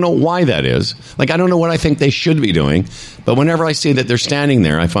somewhat. I don't know why that is. Like, I don't know what I think they should be doing. But whenever I see that they're standing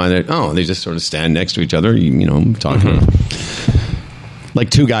there, I find that, they just sort of stand next to each other, talking. Mm-hmm. like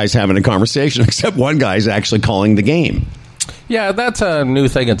two guys having a conversation, except one guy's actually calling the game. Yeah, that's a new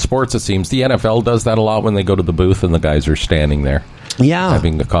thing in sports, it seems. The NFL does that a lot when they go to the booth and the guys are standing there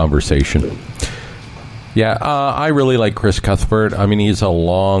having the conversation. Yeah, I really like Chris Cuthbert. I mean, he's a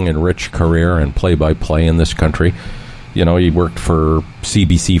long and rich career in play-by-play in this country. You know, he worked for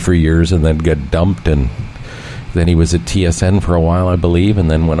CBC for years and then got dumped, and then he was at TSN for a while, I believe,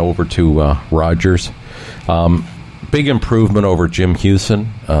 and then went over to Rogers. Big improvement over Jim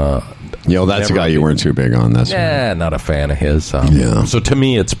Hewson. That's a guy you weren't too big on. That's right. Not a fan of his. Yeah. So to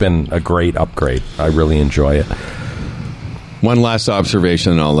me, it's been a great upgrade. I really enjoy it. One last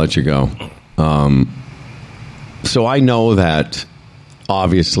observation, and I'll let you go. So I know that,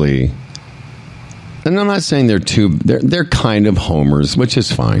 obviously, and I'm not saying they're kind of homers, which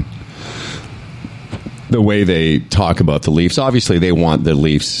is fine. The way they talk about the Leafs, obviously they want the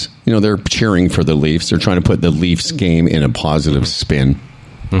Leafs, they're cheering for the Leafs. They're trying to put the Leafs game in a positive spin,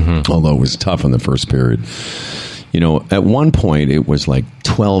 although it was tough in the first period. At one point it was like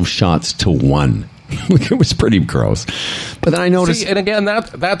 12 shots to 1. It was pretty gross. But then I noticed... See, and again,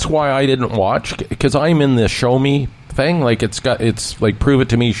 that's why I didn't watch, because I'm in the show me thing. Like, it's like, prove it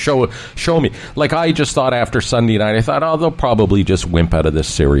to me, show me. Like, I just thought after Sunday night, I thought, they'll probably just wimp out of this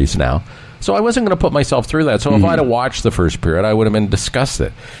series now. So I wasn't going to put myself through that. So if I'd have watched the first period, I would have been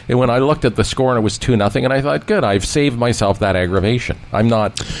disgusted. And when I looked at the score and it was 2-0, and I thought, good, I've saved myself that aggravation. I'm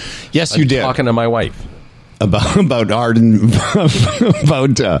not... Yes, you did. Talking to my wife. About Arden,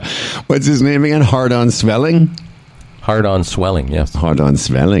 what's his name again? Hard-on Swelling? Hard-on Swelling, yes. Hard-on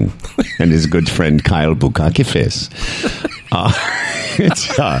Swelling. And his good friend Kyle Bukakis.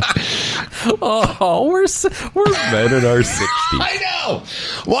 We're men in our 60s. I know.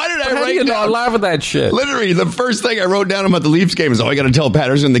 Why did I write do you down? Not laugh at that shit. Literally, the first thing I wrote down about the Leafs game is, I got to tell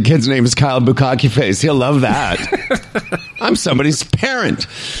Patterson the kid's name is Kyle Bukakis. He'll love that. I'm somebody's parent.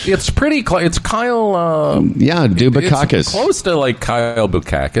 It's pretty close. It's Kyle. Dubakakis. It's close to like Kyle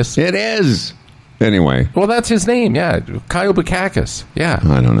Bukakis. It is. Anyway. Well, that's his name. Yeah, Kyle Bukakis. Yeah.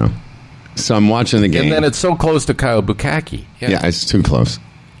 I don't know. So I'm watching the game. And then it's so close to Kyle Bukaki. Yeah, it's too close.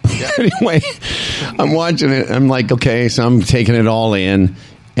 Yeah. Anyway, I'm watching it. I'm like, okay, so I'm taking it all in.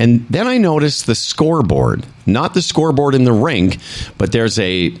 And then I noticed the scoreboard. Not the scoreboard in the rink, but there's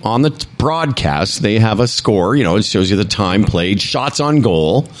on the broadcast, they have a score. It shows you the time played, shots on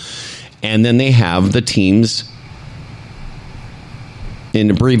goal. And then they have the teams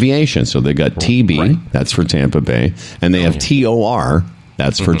in abbreviation. So they got TB, right. That's for Tampa Bay. And they have TOR,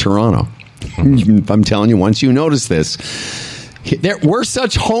 that's for Toronto. I'm telling you, once you notice this, we're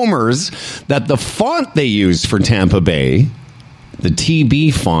such homers that the font they use for Tampa Bay, the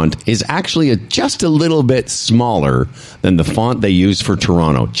TB font, is actually just a little bit smaller than the font they use for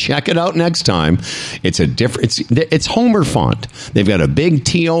Toronto. Check it out next time. It's a different. It's Homer font. They've got a big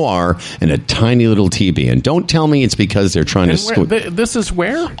TOR and a tiny little TB. And don't tell me it's because they're trying to. This is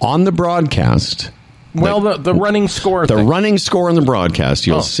where on the broadcast. Well, the running score. The running score on the broadcast.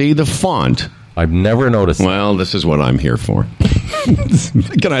 You'll see the font. I've never noticed that. Well, this is what I'm here for.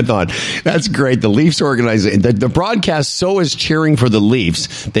 And I thought, that's great. The Leafs organization, the broadcast so is cheering for the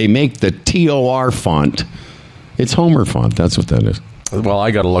Leafs. They make the TOR font. It's Homer font. That's what that is. Well,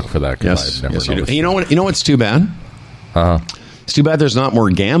 I got to look for that. Yes, you do. You know what's too bad? It's too bad there's not more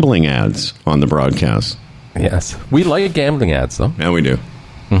gambling ads on the broadcast. Yes. We like gambling ads, though. Yeah, we do.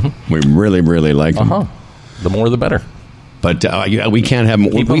 Mm-hmm. We really, really like them. The more, the better. But we can't have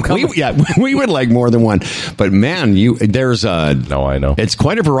more. We would like more than one. But man, there's a... No, I know. It's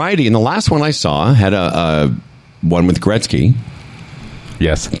quite a variety. And the last one I saw had a one with Gretzky.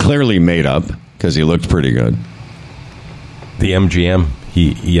 Yes. Clearly made up because he looked pretty good. The MGM.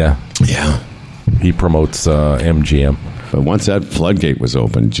 He promotes MGM. But once that floodgate was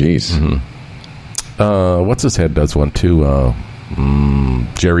open, geez. Mm-hmm. What's his head does one too?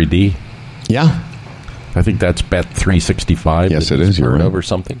 Jerry D. Yeah. I think that's Bet 365. Yes, it is. You're right. Or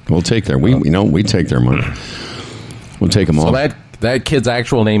something. We'll take their. We take their money. We'll take them all. So that kid's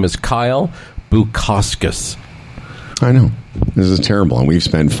actual name is Kyle Bukakis. I know. This is terrible, and we've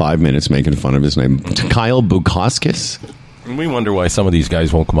spent 5 minutes making fun of his name, Kyle Bukakis. And we wonder why some of these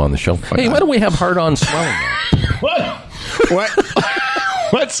guys won't come on the show. Hey, why don't we have Hard-on Swelling now? What?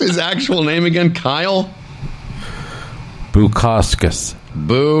 What's his actual name again? Kyle Bukakis.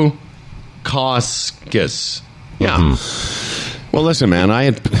 Bukakis. Yeah. Mm-hmm. Well, listen, man.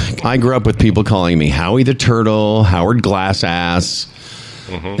 I grew up with people calling me Howie the Turtle, Howard Glassass,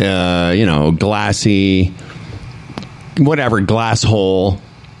 Glassy, whatever, Glass Hole.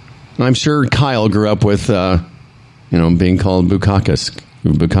 I'm sure Kyle grew up with, being called Bukakis.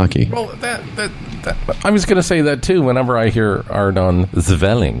 Bukkake. Well, that I was going to say that too. Whenever I hear Ardon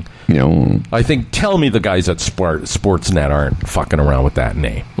Zvelling, I think, tell me the guys at Sportsnet aren't fucking around with that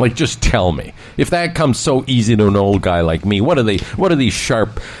name. Like, just tell me if that comes so easy to an old guy like me. What are these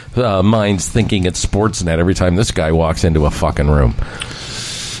sharp minds thinking at Sportsnet every time this guy walks into a fucking room?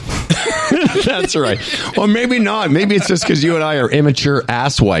 That's right. Well, maybe not. Maybe it's just because you and I are immature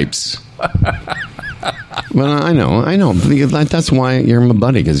asswipes. Well, I know. That's why you're my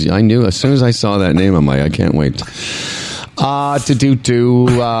buddy, because I knew as soon as I saw that name, I'm like, I can't wait. I'm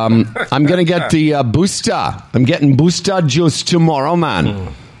going to get the booster. I'm getting booster juice tomorrow,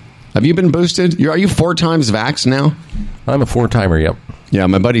 man. Have you been boosted? Are you 4 times vaxxed now? I'm a 4-timer, yep. Yeah,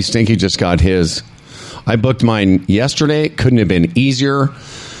 my buddy Stinky just got his. I booked mine yesterday. Couldn't have been easier.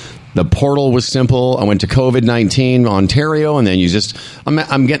 The portal was simple. I went to COVID-19 Ontario, and then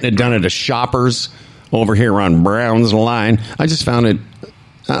I'm getting it done at a Shoppers over here on Brown's Line. I just found it,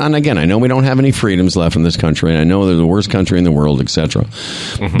 and again, I know we don't have any freedoms left in this country, and I know they're the worst country in the world, etc.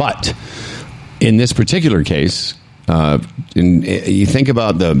 Mm-hmm. But in this particular case, you think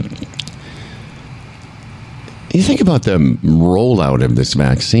about the rollout of this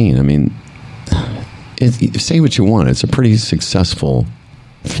vaccine. I mean, say what you want, it's a pretty successful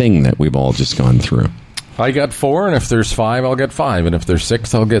thing that we've all just gone through. I got 4, and if there's 5, I'll get 5, and if there's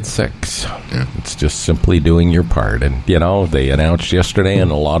 6, I'll get 6. Yeah. It's just simply doing your part. And, they announced yesterday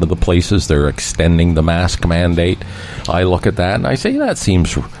in a lot of the places they're extending the mask mandate. I look at that, and I say, that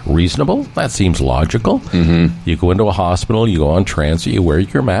seems reasonable. That seems logical. Mm-hmm. You go into a hospital, you go on transit, you wear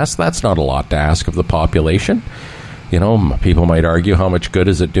your mask. That's not a lot to ask of the population. People might argue, how much good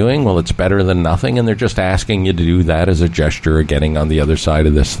is it doing? Well, it's better than nothing, and they're just asking you to do that as a gesture of getting on the other side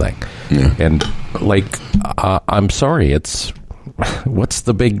of this thing. Yeah. And, I'm sorry, what's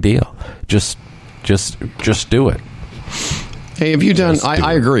the big deal? Just do it. Hey, have you done?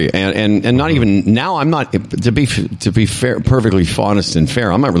 I agree, and not even now. I'm not to be fair, perfectly honest and fair.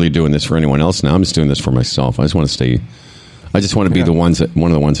 I'm not really doing this for anyone else now. I'm just doing this for myself. I just want to stay. I just want to be one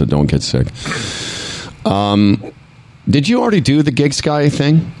of the ones that don't get sick. Did you already do the Gig Sky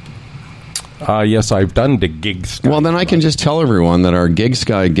thing? Yes, I've done the Gig Sky. Well, then I can just tell everyone that our Gig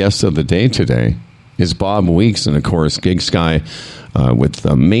Sky guest of the day today is Bob Weeks, and of course, Gig Sky with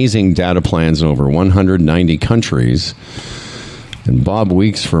amazing data plans in over 190 countries. And Bob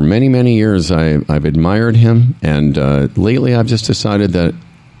Weeks, for many, many years, I've admired him, and lately I've just decided that,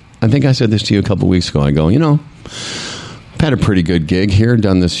 I think I said this to you a couple weeks ago, I go, I've had a pretty good gig here,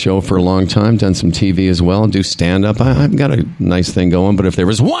 done this show for a long time, done some TV as well, do stand-up. I've got a nice thing going, but if there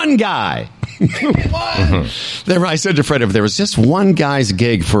was one guy, I said to Fred, if there was just one guy's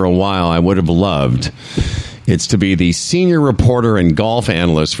gig for a while I would have loved, it's to be the senior reporter and golf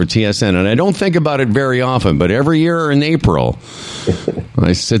analyst for TSN. And I don't think about it very often, but every year in April,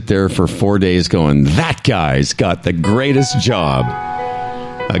 I sit there for 4 days going, that guy's got the greatest job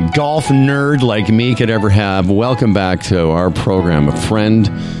a golf nerd like me could ever have. Welcome back to our program, a friend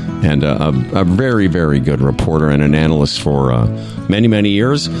and a very, very good reporter and an analyst for many, many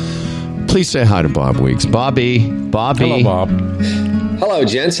years. Please say hi to Bob Weeks. Bobby. Hello, Bob. Hello,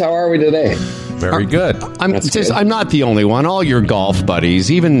 gents. How are we today? Very good. I'm not the only one. All your golf buddies,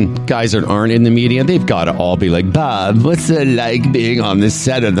 even guys that aren't in the media, they've got to all be like, Bob, what's it like being on the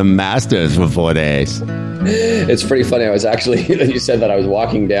set of the Masters for 4 days? It's pretty funny. I was actually, you said that I was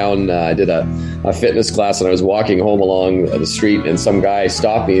walking down, I did a fitness class, and I was walking home along the street, and some guy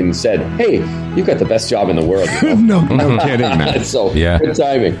stopped me and said, hey, you've got the best job in the world. No kidding, man. So, yeah. Good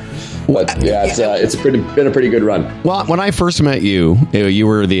timing. But yeah, it's been a pretty good run. Well, when I first met you, you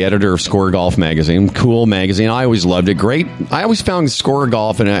were the editor of Score Golf magazine, cool magazine. I always loved it. Great. I always found Score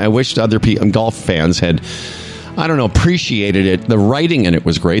Golf, and I wished other golf fans had, appreciated it. The writing in it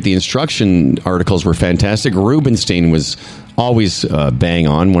was great. The instruction articles were fantastic. Rubenstein was always bang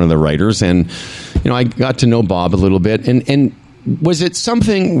on, one of the writers, and I got to know Bob a little bit. And was it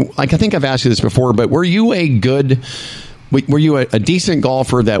something like, I think I've asked you this before, but were you a decent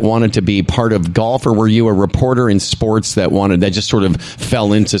golfer that wanted to be part of golf, or were you a reporter in sports that just sort of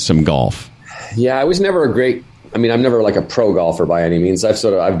fell into some golf? Yeah, I was never I'm never like a pro golfer by any means.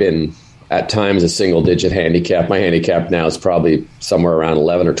 I've been at times a single digit handicap. My handicap now is probably somewhere around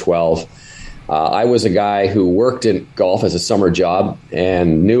 11 or 12. I was a guy who worked in golf as a summer job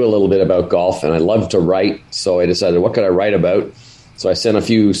and knew a little bit about golf, and I loved to write. So I decided, what could I write about? So I sent a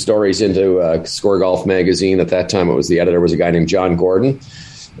few stories into Score Golf magazine. At that time, the editor was a guy named John Gordon,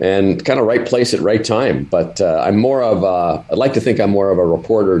 and kind of right place at right time. But I'd like to think I'm more of a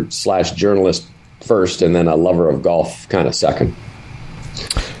reporter / journalist first, and then a lover of golf kind of second.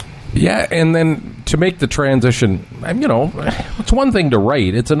 Yeah, and then to make the transition, it's one thing to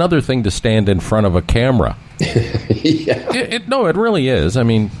write. It's another thing to stand in front of a camera. Yeah. No, it really is. I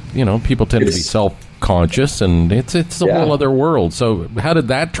mean, people tend to be self-conscious, and it's a whole other world. So how did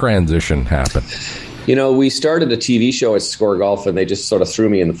that transition happen? We started a TV show at Score Golf, and they just sort of threw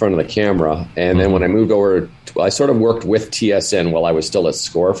me in the front of the camera. And then when I moved over, I sort of worked with TSN while I was still at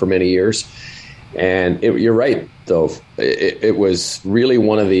Score for many years. And you're right, though. It was really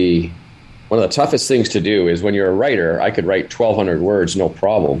one of the toughest things to do is when you're a writer. I could write 1,200 words, no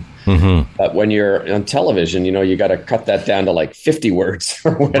problem. Mm-hmm. But when you're on television, you got to cut that down to like 50 words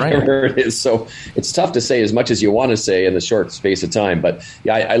or whatever it is. So it's tough to say as much as you want to say in the short space of time. But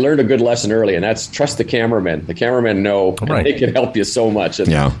yeah, I learned a good lesson early, and that's trust the cameramen. The cameramen know they can help you so much. And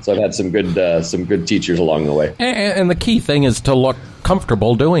so I've had some good teachers along the way. And the key thing is to look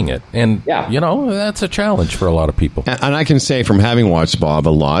comfortable doing it. And, that's a challenge for a lot of people. And I can say from having watched Bob a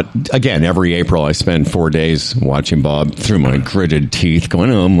lot, again, every April I spend 4 days watching Bob through my gritted teeth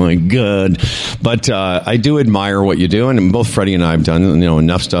going, oh my God. But I do admire what you do. And both Freddie and I have done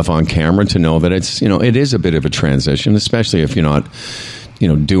enough stuff on camera to know that it's, it is a bit of a transition, especially if you're not,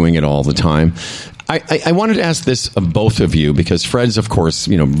 doing it all the time. I wanted to ask this of both of you because Fred's, of course,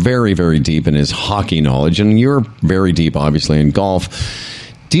 very, very deep in his hockey knowledge, and you're very deep, obviously, in golf.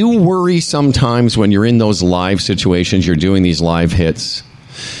 Do you worry sometimes when you're in those live situations, you're doing these live hits,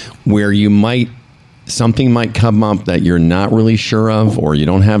 where something might come up that you're not really sure of or you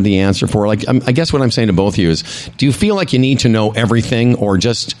don't have the answer for? Like, I guess what I'm saying to both of you is, do you feel like you need to know everything or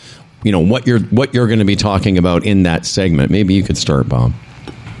just, what you're going to be talking about in that segment? Maybe you could start, Bob.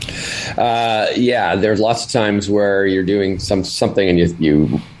 There's lots of times where you're doing something and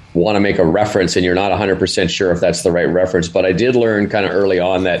you want to make a reference and you're not 100% sure if that's the right reference. But I did learn kind of early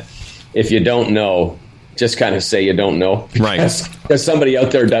on that if you don't know, just kind of say you don't know. Because somebody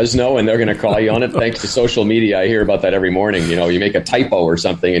out there does know and they're going to call you on it. Thanks to social media, I hear about that every morning. You make a typo or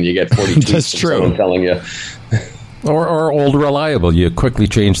something and you get 40 tweets from someone telling you. Or old reliable, you quickly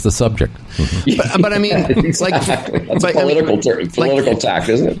change the subject. Mm-hmm. but I mean, it's like that's a political tact,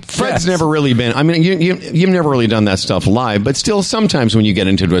 isn't it? Fred's never really been. I mean, you've never really done that stuff live, but still, sometimes when you get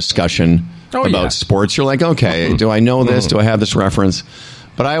into a discussion about sports, you're like, okay, do I know this? Do I have this reference?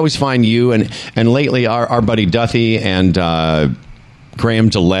 But I always find you and lately our buddy Duthie and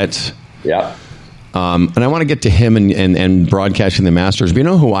Graham Gillette. Yeah. And I want to get to him and broadcasting the Masters. But you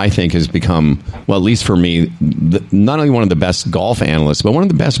know who I think has become, well, at least for me, not only one of the best golf analysts, but one of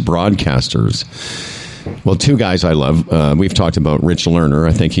the best broadcasters. Well, two guys I love. We've talked about Rich Lerner.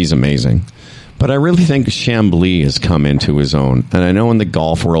 I think he's amazing. But I really think Chambly has come into his own. And I know in the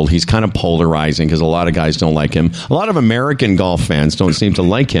golf world, he's kind of polarizing because a lot of guys don't like him. A lot of American golf fans don't seem to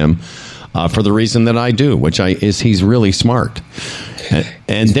like him for the reason that I do, which is he's really smart.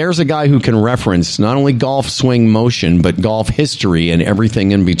 And there's a guy who can reference not only golf swing motion, but golf history and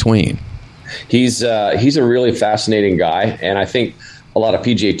everything in between. He's a really fascinating guy, and I think a lot of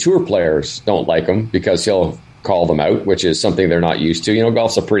PGA Tour players don't like him because he'll call them out, which is something they're not used to.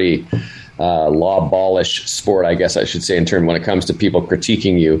 Golf's a pretty law-ballish sport, I guess I should say, in terms when it comes to people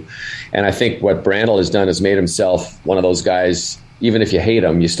critiquing you. And I think what Brandel has done is made himself one of those guys. Even if you hate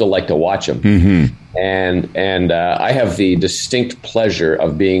him, you still like to watch him. Mm-hmm. And I have the distinct pleasure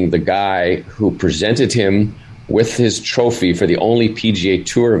of being the guy who presented him with his trophy for the only PGA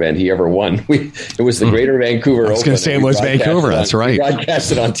Tour event he ever won. It was the Greater Vancouver Open. I was going to say it was Vancouver. That's right. We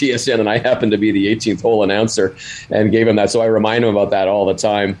broadcasted on TSN, and I happened to be the 18th hole announcer and gave him that. So I remind him about that all the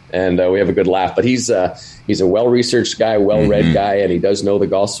time, and we have a good laugh. But he's a well-researched guy, well-read guy, and he does know the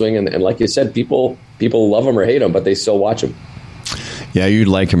golf swing. And like you said, people love him or hate him, but they still watch him. Yeah, you'd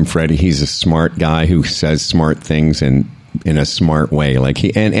like him, Freddie. He's a smart guy who says smart things and in a smart way. Like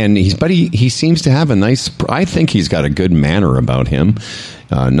he seems to have a nice. I think he's got a good manner about him.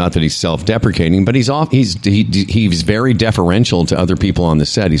 Not that he's self-deprecating, but he's very deferential to other people on the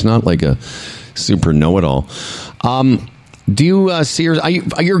set. He's not like a super know-it-all. Do you see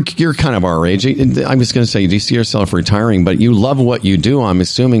you're kind of our age. I was going to say, do you see yourself retiring? But you love what you do, I'm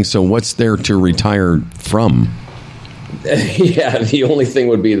assuming. So what's there to retire from? Yeah, the only thing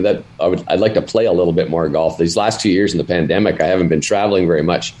would be that I'd like to play a little bit more golf. These last 2 years in the pandemic, I haven't been traveling very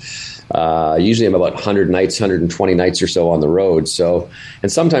much. Usually I'm about 100 nights, 120 nights or so on the road. So,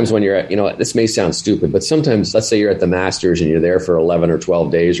 and sometimes when you're at, this may sound stupid, but sometimes let's say you're at the Masters and you're there for 11 or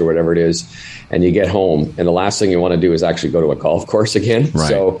 12 days or whatever it is, and you get home and the last thing you want to do is actually go to a golf course again. Right.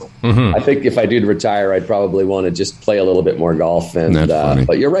 So I think if I did retire, I'd probably want to just play a little bit more golf. And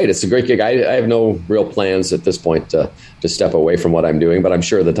but you're right, it's a great gig. I have no real plans at this point to step away from what I'm doing, but I'm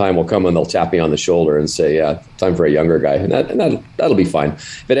sure the time will come when they'll tap me on the shoulder and say, yeah, time for a younger guy. And that'll be fine.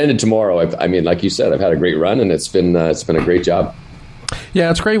 If it ended tomorrow, I mean, like you said, I've had a great run and it's been a great job.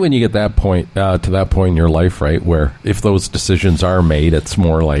 Yeah, it's great when you get that point to that point in your life, right, where if those decisions are made, it's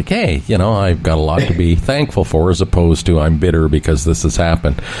more like, hey, I've got a lot to be thankful for, as opposed to I'm bitter because this has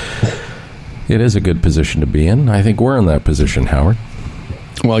happened. It is a good position to be in. I think we're in that position, Howard.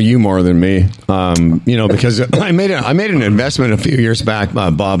 Well, you more than me, because I made an investment a few years back,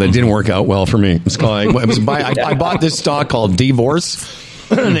 Bob, that didn't work out well for me. I bought this stock called Divorce.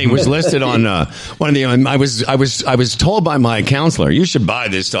 And it was listed on one of the. I was told by my counselor, you should buy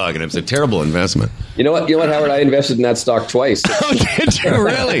this stock, and it was a terrible investment. You know what, Howard? I invested in that stock twice. Oh, did you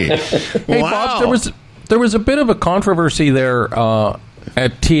really? Hey, Wow. Bob, there was a bit of a controversy there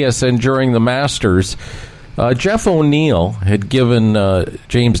at TSN during the Masters. Jeff O'Neill had given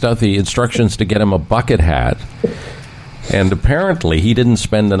James Duthie instructions to get him a bucket hat, and apparently he didn't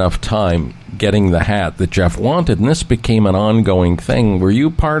spend enough time getting the hat that Jeff wanted, and this became an ongoing thing. Were you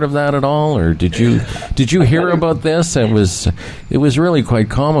part of that at all, or did you hear about this? It was really quite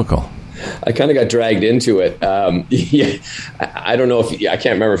comical. I kind of got dragged into it. Yeah, I don't know if I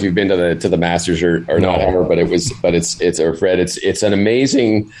can't remember if you've been to the Masters or not, Homer, but it's or Fred. It's an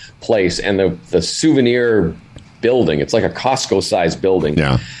amazing place, and the souvenir building. It's like a Costco sized building.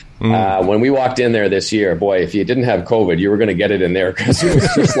 Yeah. When we walked in there this year, boy, if you didn't have COVID, you were going to get it in there because it was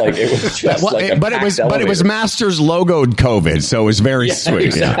just like it was Masters logoed COVID, so it was very sweet.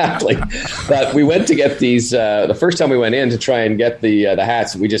 Exactly. Yeah. But we went to get these the first time we went in to try and get the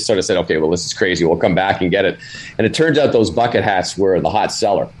hats. We just sort of said, okay, well, this is crazy. We'll come back and get it. And it turns out those bucket hats were the hot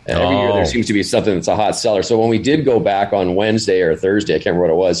seller. And every year there seems to be something that's a hot seller. So when we did go back on Wednesday or Thursday, I can't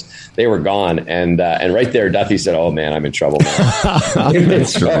remember what it was, they were gone. And right there, Duthie said, "Oh man, I'm in trouble now."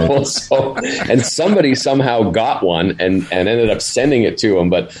 That's right. So, and somebody somehow got one and ended up sending it to him,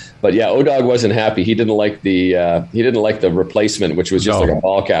 but yeah, O-Dog wasn't happy. He didn't like the replacement, which was just like a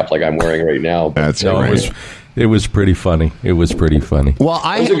ball cap, like I'm wearing right now. That's right. It was pretty funny. Well,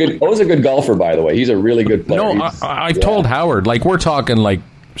 O's a good golfer, by the way. He's a really good player. No, I've told Howard, like, we're talking like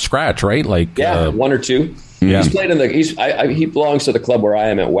scratch, right? Like one or two. Yeah. He's played in he belongs to the club where I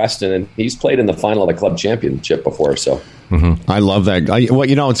am at Weston, and he's played in the final of the club championship before. So I love that.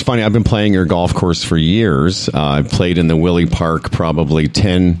 It's funny. I've been playing your golf course for years. I've played in the Willie Park probably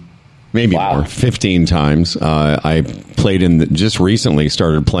 10, maybe more, 15 times. I played just recently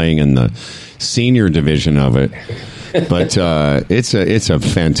started playing in the senior division of it. But it's a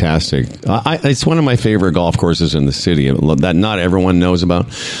fantastic. It's one of my favorite golf courses in the city that not everyone knows about.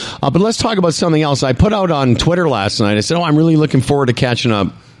 But let's talk about something else. I put out on Twitter last night. I said, "Oh, I'm really looking forward to catching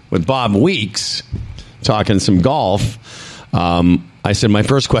up with Bob Weeks, talking some golf." I said my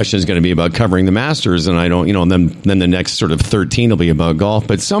first question is going to be about covering the Masters, and I don't, then the next sort of 13 will be about golf.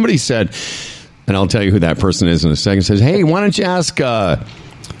 But somebody said, and I'll tell you who that person is in a second. Says, "Hey, why don't you ask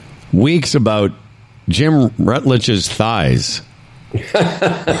Weeks about Jim Rutledge's thighs?"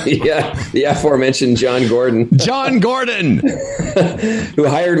 Yeah, the aforementioned John Gordon. John Gordon, who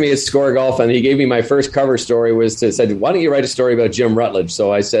hired me at Score Golf, and he gave me my first cover story. Said, "Why don't you write a story about Jim Rutledge?"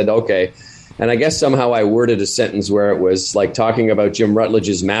 So I said, "Okay." And I guess somehow I worded a sentence where it was like talking about Jim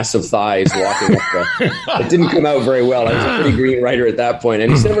Rutledge's massive thighs walking up it didn't come out very well. I was a pretty green writer at that point,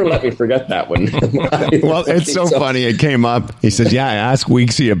 and he's never let me forget that one. Well, it's so funny. It came up. He says, "Yeah, I asked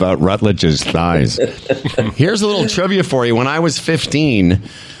Weeksy about Rutledge's thighs." Here's a little trivia for you. When I was 15,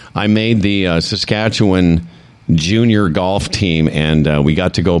 I made the Saskatchewan junior golf team, and we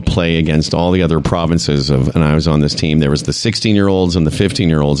got to go play against all the other provinces and I was on this team. There was the 16-year-olds and the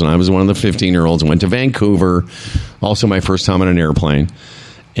 15-year-olds, and I was one of the 15-year-olds and went to Vancouver, also my first time on an airplane.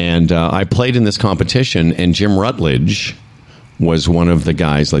 And I played in this competition, and Jim Rutledge was one of the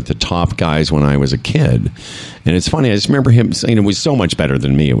guys, like the top guys when I was a kid. And it's funny, I just remember him saying it was so much better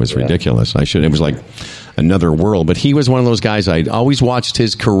than me. It was ridiculous. It was like another world. But he was one of those guys, I'd always watched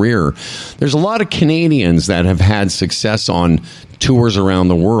his career. There's a lot of Canadians that have had success on tours around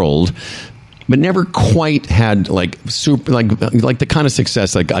the world, but never quite had like the kind of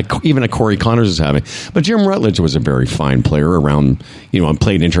success like even a Corey Connors is having. But Jim Rutledge was a very fine player around, and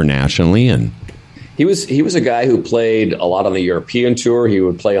played internationally, and He was a guy who played a lot on the European tour. He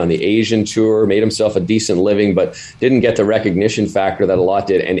would play on the Asian tour, made himself a decent living, but didn't get the recognition factor that a lot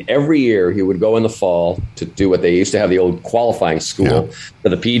did. And every year he would go in the fall to do what they used to have, the old qualifying school for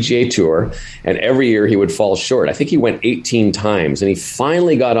the PGA Tour. And every year he would fall short. I think he went 18 times, and he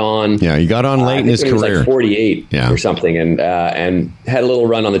finally got on. Yeah, he got on late in his career. He was like 48 or something, and had a little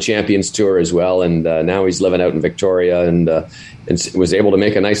run on the Champions Tour as well. And now he's living out in Victoria and was able to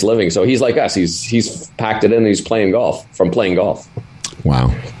make a nice living. So he's like us. He's packed it in and he's playing golf.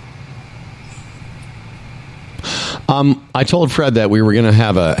 Wow. I told Fred that we were going to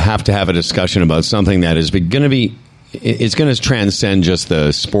have to have a discussion about something that is going to be, it's going to transcend just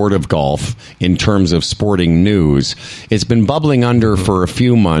the sport of golf in terms of sporting news. It's been bubbling under for a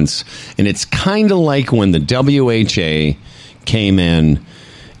few months, and it's kind of like when the WHA came in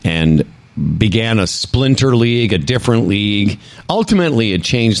and began a splinter league, a different league. Ultimately, it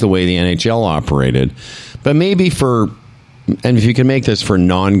changed the way the NHL operated. But maybe and if you can make this for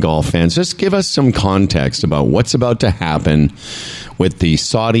non-golf fans, just give us some context about what's about to happen with the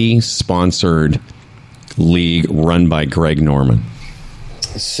Saudi-sponsored league run by Greg Norman.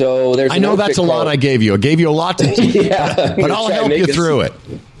 So I know that's a lot I gave you. I gave you a lot to do, but I'll help you through it.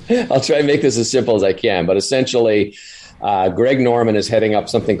 I'll try and make this as simple as I can. But essentially, Greg Norman is heading up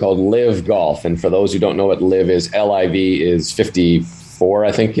something called Live Golf. And for those who don't know what Live is, L-I-V is 54,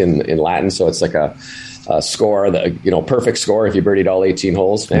 I think, in Latin. So it's like a score, perfect score if you birdied all 18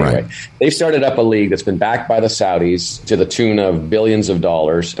 holes. Anyway, They've started up a league that's been backed by the Saudis to the tune of billions of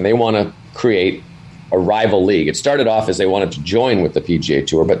dollars, and they want to create a rival league. It started off as they wanted to join with the PGA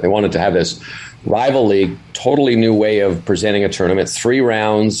Tour, but they wanted to have this rival league, totally new way of presenting a tournament, 3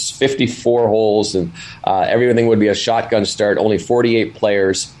 rounds, 54 holes, and everything would be a shotgun start, only 48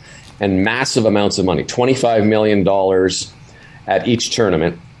 players, and massive amounts of money, $25 million at each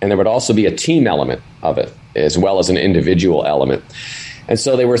tournament. And there would also be a team element of it, as well as an individual element. And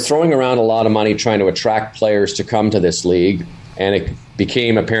so they were throwing around a lot of money trying to attract players to come to this league. And it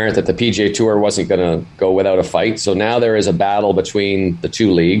became apparent that the PGA Tour wasn't going to go without a fight. So now there is a battle between the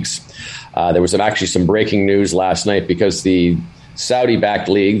two leagues. There was actually some breaking news last night because the Saudi-backed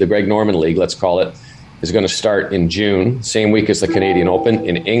league, the Greg Norman League, let's call it, is going to start in June, same week as the Canadian Open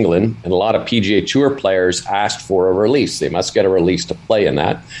in England. And a lot of PGA Tour players asked for a release. They must get a release to play in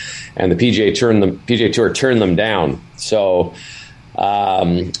that. And the PGA Tour turned them down. So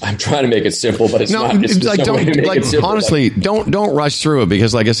I'm trying to make it simple, but it's not. It's like, honestly, don't rush through it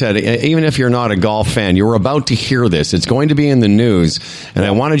because, like I said, even if you're not a golf fan, you're about to hear this. It's going to be in the news, and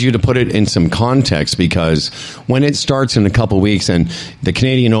I wanted you to put it in some context because when it starts in a couple weeks, and the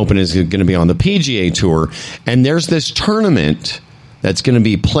Canadian Open is going to be on the PGA Tour, and there's this tournament that's going to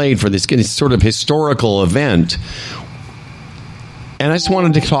be played for this sort of historical event, and I just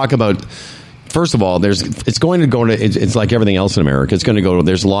wanted to talk about. First of all, it's like everything else in America. It's going to go.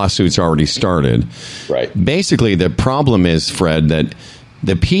 There's lawsuits already started. Right. Basically, the problem is, Fred, that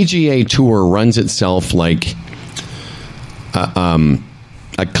the PGA Tour runs itself like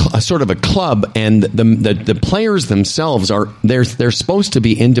a sort of a club, and the players themselves they're supposed to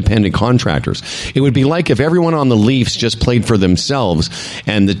be independent contractors. It would be like if everyone on the Leafs just played for themselves,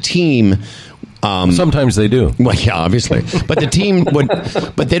 and the team. Sometimes they do. Well, yeah, obviously. But the team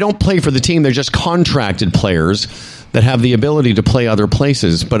but they don't play for the team. They're just contracted players that have the ability to play other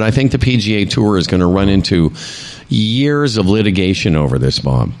places. But I think the PGA Tour is going to run into years of litigation over this,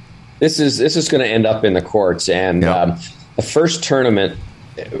 Bob. This is going to end up in the courts. And the first tournament,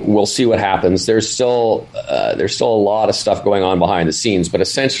 we'll see what happens. There's still a lot of stuff going on behind the scenes. But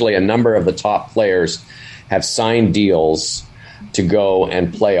essentially, a number of the top players have signed deals to go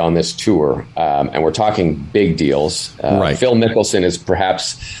and play on this tour. And we're talking big deals. Right. Phil Mickelson is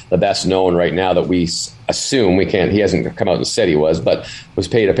perhaps the best known right now that we assume he hasn't come out and said he was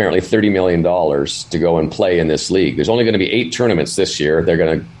paid apparently $30 million to go and play in this league. There's only going to be 8 tournaments this year. They're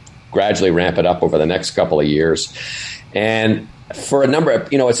going to gradually ramp it up over the next couple of years. And for a number of,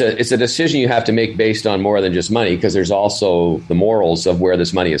 it's a decision you have to make based on more than just money, because there's also the morals of where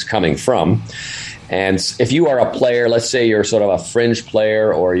this money is coming from. And if you are a player, let's say you're sort of a fringe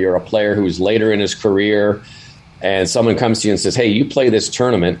player, or you're a player who's later in his career, and someone comes to you and says, hey, you play this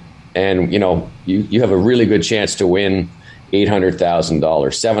tournament, and you have a really good chance to win $800,000,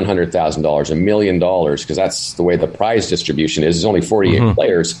 $700,000, $1 million, because that's the way the prize distribution is. There's only 48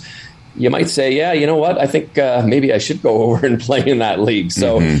 players. You might say, yeah, you know what? I think maybe I should go over and play in that league.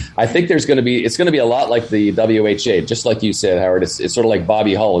 So I think it's going to be a lot like the WHA, just like you said, Howard. It's sort of like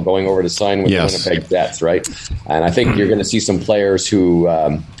Bobby Hull going over to sign with the Winnipeg Jets, right? And I think you're going to see some players who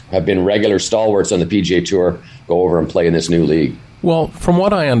have been regular stalwarts on the PGA Tour go over and play in this new league. Well, from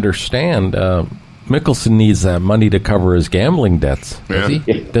what I understand, Mickelson needs that money to cover his gambling debts. Does he?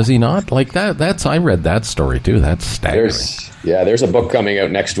 Does he not? Like that. I read that story too. That's staggering. There's a book coming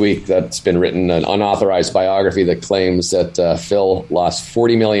out next week that's been written, an unauthorized biography that claims that Phil lost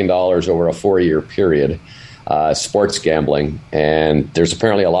 $40 million over a 4-year period, sports gambling, and there's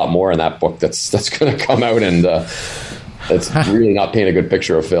apparently a lot more in that book that's going to come out, and it's really not painting a good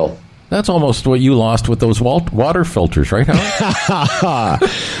picture of Phil. That's almost what you lost with those water filters, right, Howard?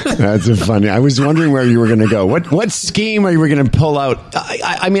 That's funny. I was wondering where you were going to go. What scheme are you going to pull out?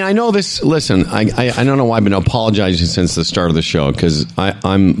 I mean, I know this. Listen, I don't know why I've been apologizing since the start of the show, because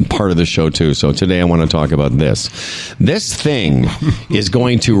I'm part of the show too. So today I want to talk about this. This thing is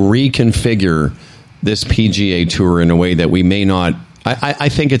going to reconfigure this PGA Tour in a way that we may not. I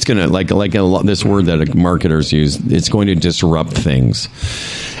think it's going to, like this word that marketers use, it's going to disrupt things.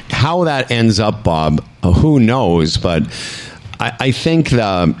 How that ends up, Bob, who knows? But I think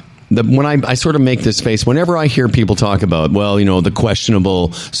when I sort of make this face, whenever I hear people talk about, well, you know, the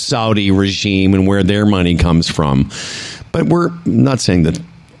questionable Saudi regime and where their money comes from, but we're not saying that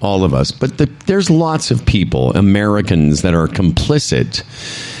all of us, but there's lots of people, Americans, that are complicit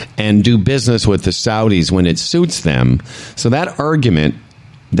and do business with the Saudis when it suits them. So that argument,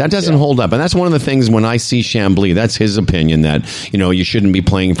 that doesn't hold up. And that's one of the things when I see Chambly, that's his opinion, that, you know, you shouldn't be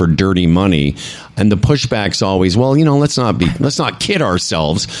playing for dirty money. And the pushback's always, well, you know, let's not kid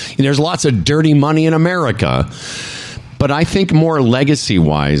ourselves. There's lots of dirty money in America. But I think more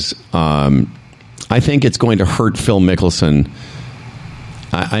legacy-wise, I think it's going to hurt Phil Mickelson.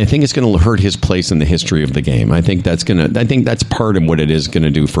 I think it's going to hurt his place in the history of the game. I think that's part of what it is going to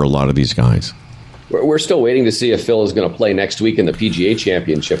do for a lot of these guys. We're still waiting to see if Phil is going to play next week in the PGA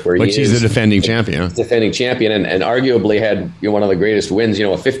Championship, which he's the defending champion. Defending champion, and arguably had one of the greatest wins. You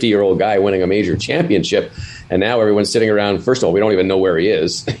know, a 50-year-old guy winning a major championship, and now everyone's sitting around. First of all, we don't even know where he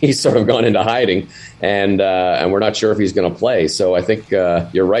is. He's sort of gone into hiding, and we're not sure if he's going to play. So I think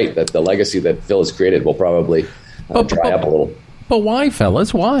you're right that the legacy that Phil has created will probably dry up a little. But why,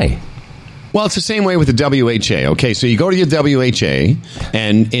 fellas? Why? Well, it's the same way with the WHA. Okay, so you go to your WHA,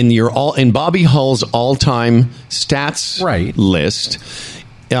 and in Bobby Hull's all-time stats list.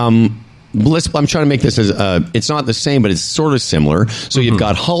 I'm trying to make this as it's not the same, but it's sort of similar. So you've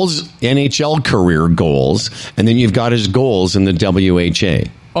got Hull's NHL career goals, and then you've got his goals in the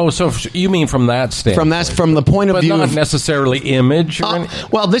WHA. Oh, so you mean from that standpoint? From the point of view, not necessarily image.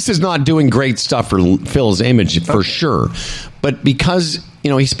 Well, this is not doing great stuff for Phil's image for sure, but because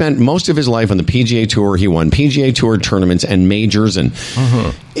he spent most of his life on the PGA Tour, he won PGA Tour tournaments and majors, and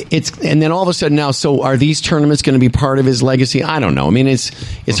and then all of a sudden now, so are these tournaments going to be part of his legacy? I don't know. I mean, it's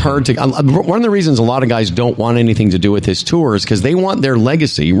hard to. One of the reasons a lot of guys don't want anything to do with his tour is because they want their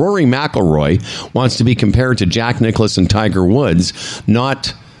legacy. Rory McIlroy wants to be compared to Jack Nicklaus and Tiger Woods,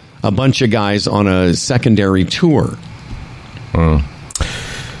 not a bunch of guys on a secondary tour.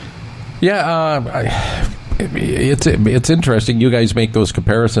 It's interesting. You guys make those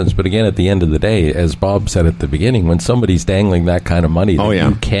comparisons, but again, at the end of the day, as Bob said at the beginning, when somebody's dangling that kind of money really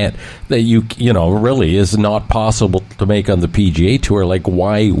is not possible to make on the PGA Tour, like,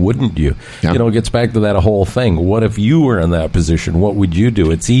 why wouldn't you? Yeah. It gets back to that whole thing. What if you were in that position? What would you do?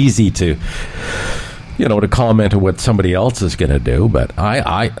 It's easy to to comment on what somebody else is going to do, but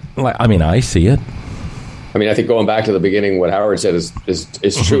I see it. I mean, I think going back to the beginning, what Howard said is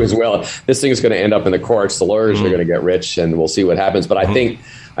true as well. This thing is going to end up in the courts. The lawyers are going to get rich, and we'll see what happens. But I think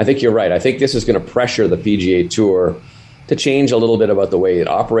you're right. I think this is going to pressure the PGA Tour to change a little bit about the way it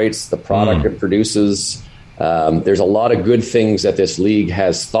operates, the product it produces. There's a lot of good things that this league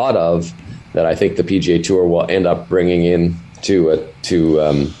has thought of that I think the PGA Tour will end up bringing in to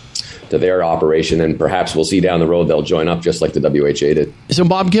their operation, and perhaps we'll see down the road they'll join up just like the WHA did. So,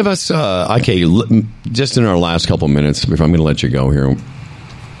 Bob, give us, just in our last couple minutes, if I'm going to let you go here,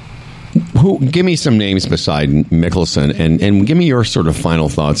 give me some names beside Mickelson, and give me your sort of final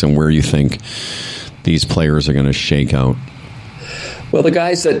thoughts on where you think these players are going to shake out. Well, the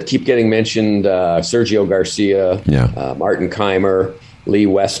guys that keep getting mentioned, Sergio Garcia, Martin Keimer, Lee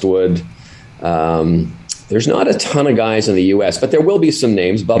Westwood, there's not a ton of guys in the U.S., but there will be some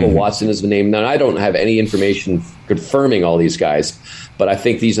names. Bubba Watson is the name. Now, I don't have any information confirming all these guys, but I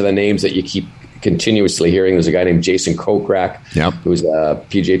think these are the names that you keep continuously hearing. There's a guy named Jason Kokrak, who's a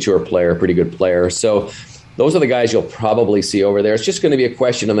PGA Tour player, a pretty good player. So those are the guys you'll probably see over there. It's just going to be a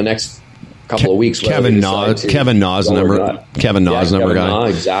question in the next couple of weeks. Kevin Na's number guy.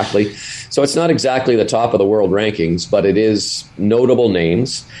 Exactly. So it's not exactly the top of the world rankings, but it is notable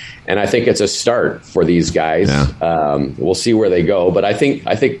names. And I think it's a start for these guys. Yeah. We'll see where they go. But I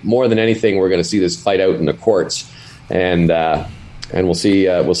think more than anything, we're going to see this fight out in the courts. And and we'll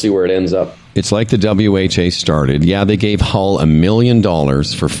see where it ends up. It's like the WHA started. Yeah, they gave Hull $1 million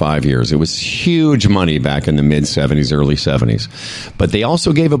for 5 years. It was huge money back in the mid-'70s, early 70s. But they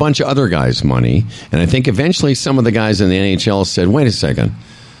also gave a bunch of other guys money. And I think eventually some of the guys in the NHL said, wait a second,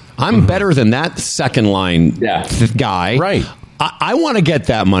 I'm better than that second-line guy. Right. I want to get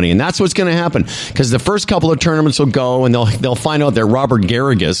that money, and that's what's going to happen. Because the first couple of tournaments will go, and they'll find out that Robert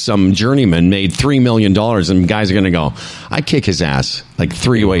Garrigus, some journeyman, made $3 million, and guys are going to go, I kick his ass like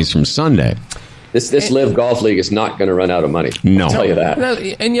 3 ways from Sunday. This Live Golf League is not going to run out of money. No. I'll tell you that.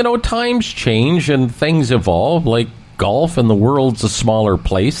 And, times change and things evolve. Like golf and the world's a smaller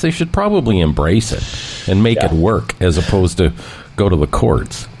place. They should probably embrace it and make it work as opposed to go to the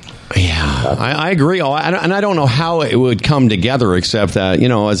courts. Yeah, I agree. And I don't know how it would come together, except that,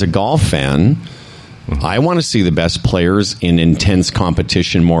 as a golf fan, I want to see the best players in intense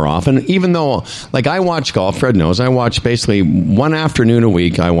competition more often, even though, like, I watch golf. Fred knows I watch basically one afternoon a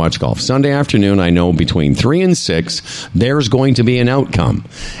week. I watch golf. Sunday afternoon, I know between 3 and 6, there's going to be an outcome.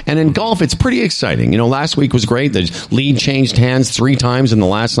 And in golf, it's pretty exciting. Last week was great. The lead changed hands 3 times in the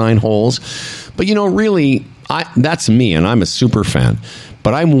last 9 holes. But, really, that's me, and I'm a super fan.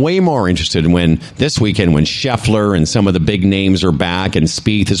 But I'm way more interested this weekend when Scheffler and some of the big names are back and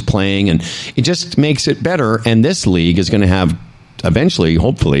Spieth is playing, and it just makes it better. And this league is going to have eventually,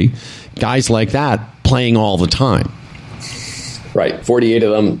 hopefully, guys like that playing all the time. Right. 48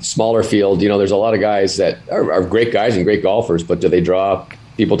 of them, smaller field. There's a lot of guys that are great guys and great golfers, but do they draw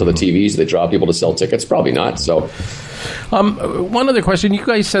people to the TVs? Do they draw people to sell tickets? Probably not. So, one other question. You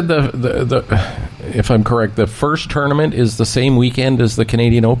guys said the if I'm correct, the first tournament is the same weekend as the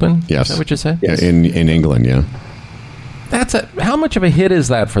Canadian Open? Yes. Is that what you said? Yes. In England, yeah. How much of a hit is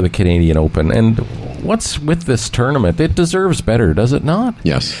that for the Canadian Open? And what's with this tournament? It deserves better, does it not?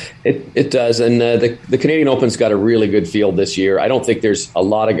 Yes. It does. And the Canadian Open's got a really good field this year. I don't think there's a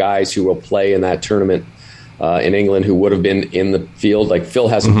lot of guys who will play in that tournament in England who would have been in the field. Like Phil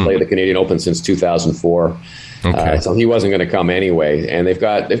hasn't played the Canadian Open since 2004. Okay. So he wasn't going to come anyway. And they've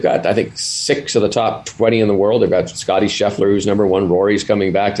got I think 6 of the top 20 in the world. They've got Scotty Scheffler, who's number 1. Rory's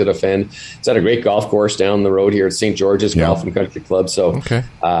coming back to defend. It's at a great golf course down the road here at St. George's Golf and Country Club. So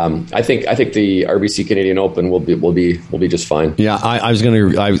I think the RBC Canadian Open will be just fine. Yeah, I was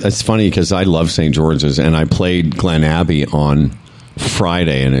going to. It's funny because I love St. George's, and I played Glen Abbey on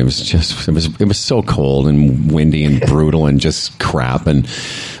Friday, and it was so cold and windy and brutal and just crap. And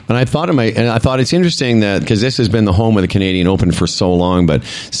I thought it's interesting that because this has been the home of the Canadian Open for so long, but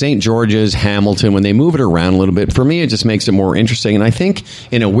St. George's, Hamilton, when they move it around a little bit, for me it just makes it more interesting. And I think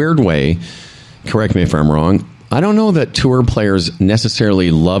in a weird way, correct me if I'm wrong, I don't know that tour players necessarily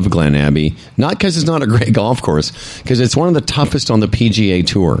love Glen Abbey, not because it's not a great golf course, because it's one of the toughest on the PGA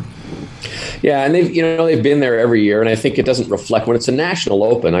Tour. Yeah, and they've been there every year, and I think it doesn't reflect when it's a national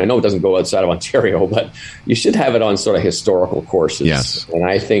open. I know it doesn't go outside of Ontario, but you should have it on sort of historical courses. Yes, and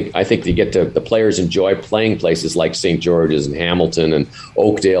I think you get to the players enjoy playing places like St. George's and Hamilton and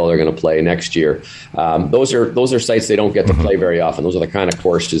Oakdale. They're going to play next year. Those are sites they don't get to play very often. Those are the kind of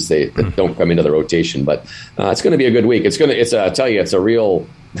courses that don't come into the rotation. But it's going to be a good week. I tell you, it's a real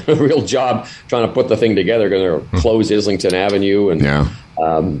job trying to put the thing together. Going to close Islington Avenue and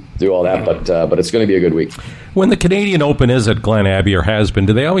do all that, but it's going to be a good week. When the Canadian Open is at Glen Abbey or has been,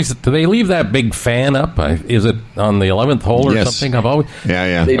 do they leave that big fan up? Is it on the 11th hole or something?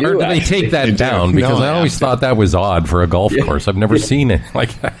 They do, or do they take that down? Because I always thought that was odd for a golf course. I've never seen it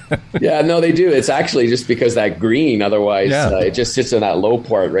like that. Yeah, no, they do. It's actually just because that green. Otherwise, it just sits in that low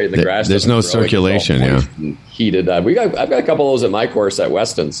part right in the grass. There's no circulation. Heated. I've got a couple of those at my course at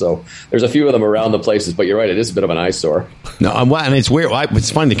Weston, so there's a few of them around the places. But you're right, it is a bit of an eyesore. No, and it's weird. It's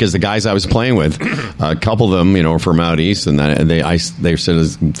funny because the guys I was playing with, a couple of them, from out east, and they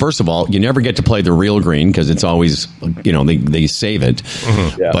said, first of all, you never get to play the real green because it's always, they save it.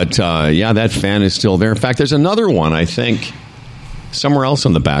 Yeah. But that fan is still there. In fact, there's another one, I think, somewhere else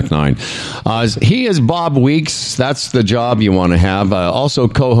on the back nine. He is Bob Weeks. That's the job you want to have. Also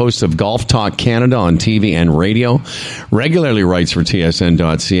co-host of Golf Talk Canada on TV and radio. Regularly writes for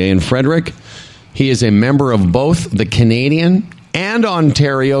TSN.ca. And Frederick, he is a member of both the Canadian and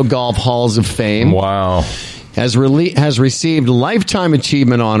Ontario Golf Halls of Fame. Wow. Has received Lifetime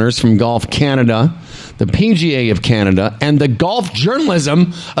Achievement Honors from Golf Canada, the PGA of Canada, and the Golf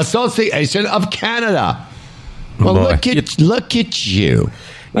Journalism Association of Canada. Well, look at you.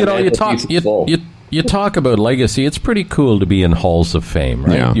 You talk about legacy. It's pretty cool to be in halls of fame,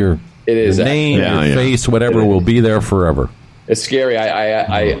 right? Yeah. Your it is name, your face, whatever will be there forever. It's scary.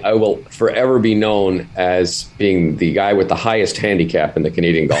 I will forever be known as being the guy with the highest handicap in the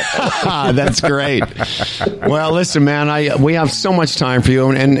Canadian Golf Hall. That's great. Well, listen, man, we have so much time for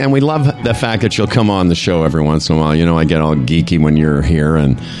you, and we love the fact that you'll come on the show every once in a while. You know, I get all geeky when you're here,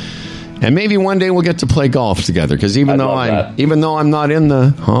 and maybe one day we'll get to play golf together. Because even though I'm not in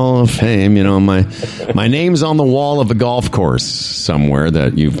the Hall of Fame, you know, my name's on the wall of a golf course somewhere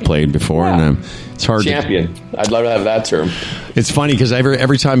that you've played before, and it's hard. Champion. I'd love to have that term. It's funny because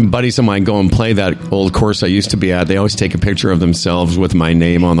every time buddies of mine go and play that old course I used to be at, they always take a picture of themselves with my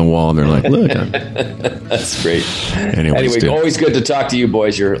name on the wall. And they're like, look. That's great. Anyway, always good to talk to you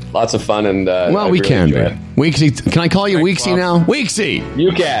boys. You're lots of fun. And well, we can be. Weeksy, can I call you Weeksy now? Weeksy!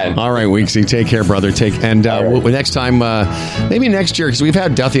 You can. All right, Weeksy. Take care, brother. Next time, maybe next year, because we've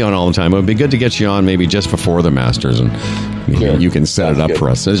had Duthie on all the time. It would be good to get you on maybe just before the Masters, and you can set it up for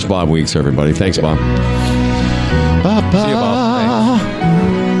us. This is Bob Weeks, everybody. Thanks, Bob. See you, Bob.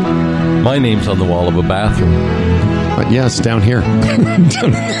 Thanks. My name's on the wall of a bathroom. Yes, down here.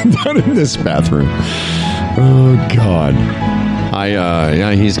 down in this bathroom. Oh, God.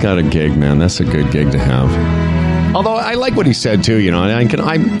 He's got a gig, man. That's a good gig to have. Although I like what he said, too. You know, I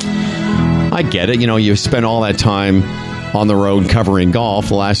get it. You know, you spend all that time on the road covering golf.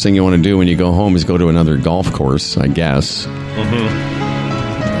 The last thing you want to do when you go home is go to another golf course, I guess. Mm-hmm.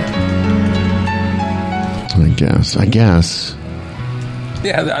 I guess.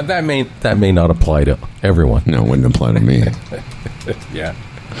 Yeah, that may not apply to everyone. No, it wouldn't apply to me. Yeah.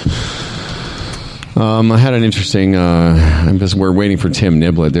 I had an interesting. We're waiting for Tim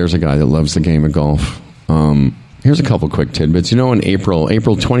Niblett. There's a guy that loves the game of golf. Here's a couple quick tidbits. You know, in April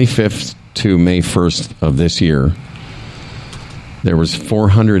 25th to May 1st of this year, there was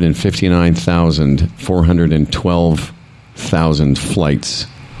 412,000 flights.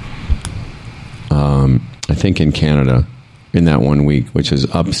 I think in Canada in that 1 week, which is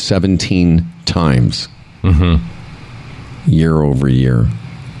up 17 times year over year.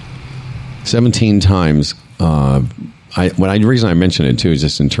 17 times. The reason I mention it, too, is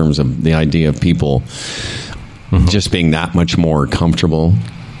just in terms of the idea of people just being that much more comfortable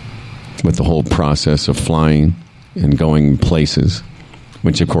with the whole process of flying and going places,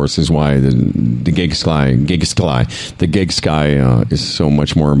 which, of course, is why the gig sky is so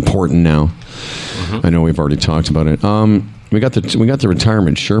much more important now. I know we've already talked about it. We got the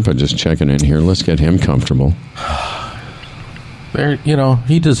retirement Sherpa just checking in here. Let's get him comfortable. There, you know,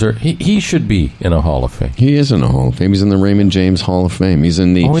 he should be in a Hall of Fame. He is in a Hall of Fame. He's in the Raymond James Hall of Fame. He's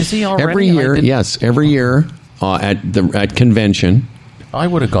in the is he already? Every year at convention. I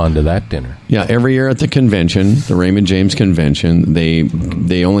would have gone to that dinner. Yeah, every year at the convention, the Raymond James convention,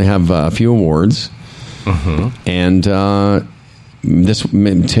 they only have a few awards, and Tim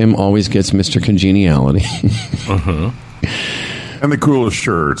always gets Mr. Congeniality. And the coolest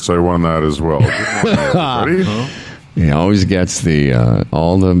shirts. I won that as well. Good morning, everybody. He always gets he's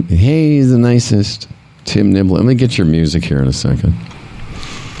the nicest. Tim Niblett. Let me get your music here in a second.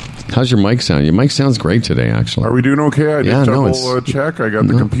 How's your mic sound? Your mic sounds great today, actually. Are we doing okay? I did double check. I got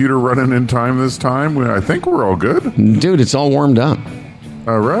the computer running in time this time. I think we're all good. Dude, it's all warmed up.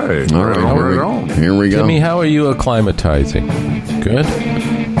 All right. Here we go. Timmy, how are you acclimatizing? Good?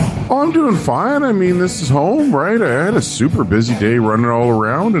 Oh, I'm doing fine. I mean, this is home, right? I had a super busy day running all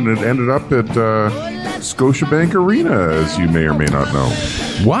around, and it ended up at Scotiabank Arena, as you may or may not know.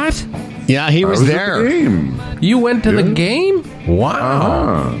 What? Yeah, he was there. At the game. You went to the game?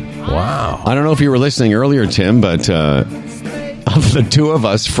 Wow. Wow. I don't know if you were listening earlier, Tim, but of the two of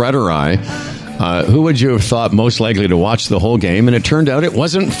us, Fred or I, who would you have thought most likely to watch the whole game? And it turned out it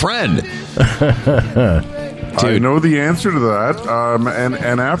wasn't Fred. I know the answer to that.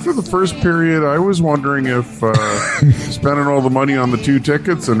 And after the first period, I was wondering if spending all the money on the 2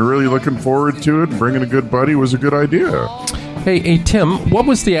 tickets and really looking forward to it and bringing a good buddy was a good idea. Hey, Tim, what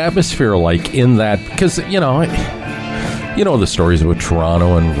was the atmosphere like in that? Because, you know the stories about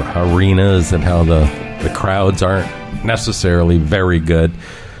Toronto and arenas and how the crowds aren't necessarily very good.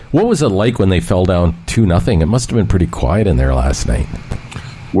 What was it like when they fell down 2-0? It must have been pretty quiet in there last night.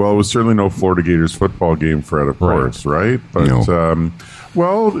 Well, it was certainly no Florida Gators football game, Fred, of course, right? But, no.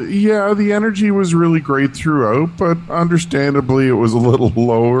 The energy was really great throughout, but understandably it was a little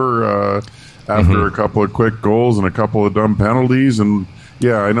lower after a couple of quick goals and a couple of dumb penalties. And,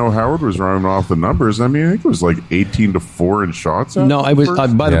 yeah, I know Howard was running off the numbers. I mean, I think it was like 18-4 in shots. No, I was.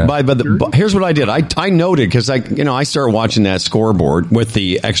 Here's what I did. I noted because I started watching that scoreboard with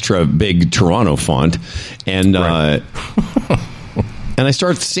the extra big Toronto font, and And I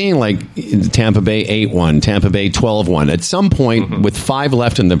start seeing like Tampa Bay 8-1, Tampa Bay 12-1. At some point, with 5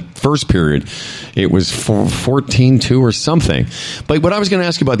 left in the first period, it was 14-2 or something. But what I was going to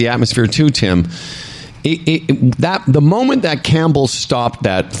ask you about the atmosphere too, Tim, the moment that Campbell stopped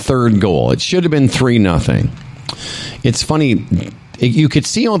that third goal, it should have been 3-0. It's funny, you could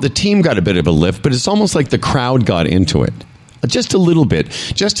see the team got a bit of a lift, but it's almost like the crowd got into it. Just a little bit.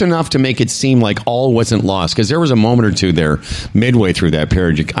 Just enough to make it seem like all wasn't lost. Because there was a moment or two there, midway through that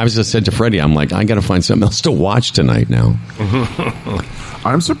period, I was just said to Freddie, I'm like, I got to find something else to watch tonight now.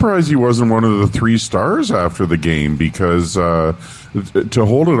 I'm surprised he wasn't one of the 3 stars after the game, because to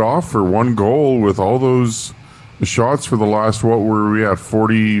hold it off for 1 goal with all those shots for the last, what were we at,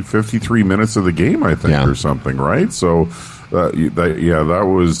 53 minutes of the game, I think, or something, right? So... that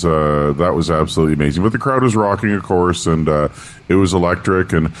was absolutely amazing. But the crowd was rocking, of course, and it was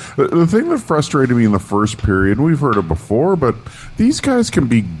electric. And the thing that frustrated me in the first period, and we've heard it before, but these guys can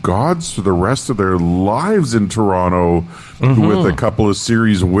be gods for the rest of their lives in Toronto with a couple of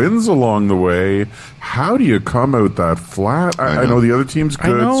series wins along the way. How do you come out that flat? I know the other team's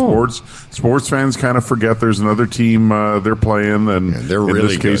good. Sports fans kind of forget there's another team they're playing, and they're really in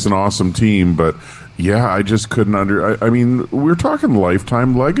this case, an awesome team, but. Yeah, I just couldn't I mean, we're talking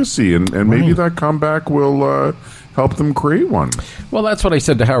lifetime legacy, and maybe that comeback will help them create one. Well, that's what I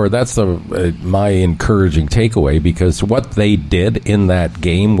said to Howard. That's my encouraging takeaway, because what they did in that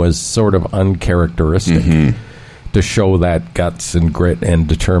game was sort of uncharacteristic to show that guts and grit and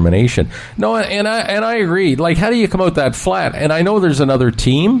determination. No, and I agree. Like, how do you come out that flat? And I know there's another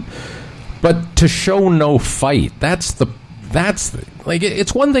team, but to show no fight,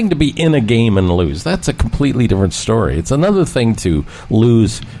 it's one thing to be in a game and lose. That's a completely different story. It's another thing to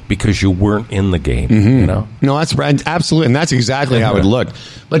lose because you weren't in the game. You know? No, that's right. Absolutely. And that's exactly how it looked.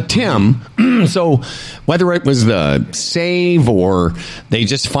 But Tim, so whether it was the save or they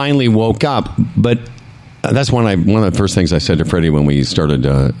just finally woke up, but that's one of the first things I said to Freddie when we started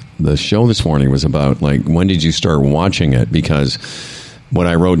the show this morning was about, like, when did you start watching it? Because what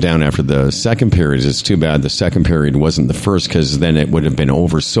I wrote down after the second period is it's too bad the second period wasn't the first, because then it would have been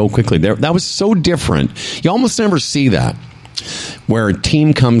over so quickly. That was so different. You almost never see that, where a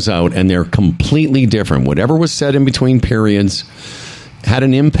team comes out and they're completely different. Whatever was said in between periods had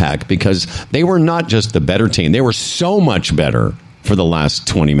an impact, because they were not just the better team. They were so much better for the last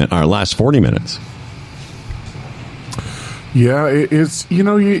 20 minutes, or last 40 minutes. Yeah, it's, you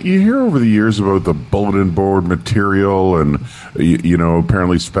hear over the years about the bulletin board material, and,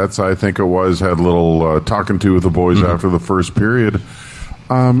 apparently Spets, I think it was, had a little talking to with the boys after the first period.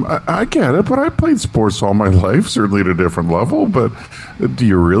 I get it, but I played sports all my life, certainly at a different level, but do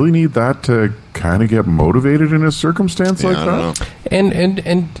you really need that to kind of get motivated in a circumstance like that?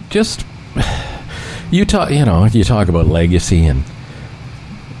 And just, you talk about legacy, and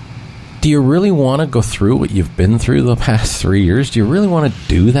do you really want to go through what you've been through the past 3 years? Do you really want to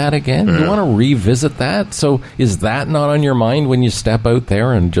do that again? Do you want to revisit that? So is that not on your mind when you step out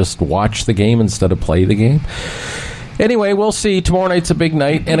there and just watch the game instead of play the game? Anyway, we'll see. Tomorrow night's a big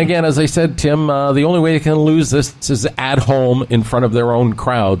night. And again, as I said, Tim, the only way they can lose this is at home in front of their own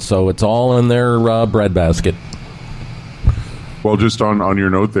crowd. So it's all in their breadbasket. Well, just on your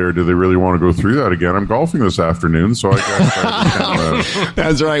note there, do they really want to go through that again? I'm golfing this afternoon, so I guess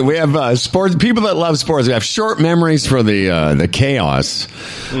That's right. We have sports people that love sports. We have short memories for the chaos.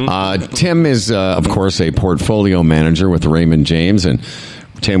 Tim is, of course, a portfolio manager with Raymond James, and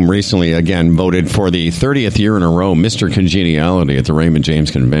Tim recently, again, voted for the 30th year in a row Mr. Congeniality at the Raymond James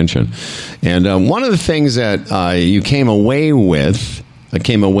Convention. And one of the things that you came away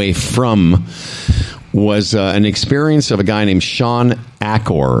from was an experience of a guy named Sean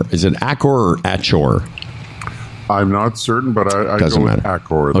Achor. Is it Achor or Achor? I'm not certain, but I go with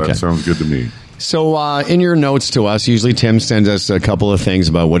Achor. That sounds good to me. So in your notes to us, usually Tim sends us a couple of things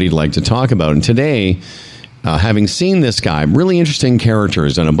about what he'd like to talk about. And today, having seen this guy, really interesting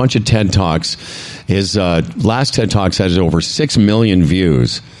characters and a bunch of TED Talks, his last TED Talks has over 6 million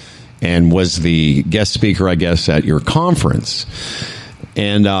views and was the guest speaker, I guess, at your conference.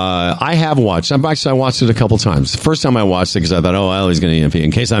 And I have watched. I watched it a couple times. The first time I watched it because I thought, he's going to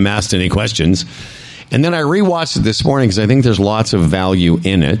in case I'm asked any questions. And then I rewatched it this morning because I think there's lots of value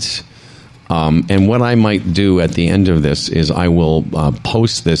in it. And what I might do at the end of this is I will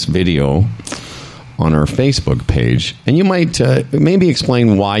post this video on our Facebook page, and you might maybe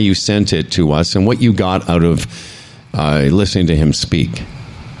explain why you sent it to us and what you got out of listening to him speak.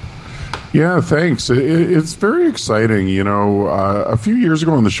 Yeah, thanks. It's very exciting. A few years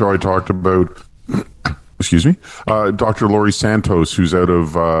ago on the show, I talked about, Dr. Laurie Santos, who's out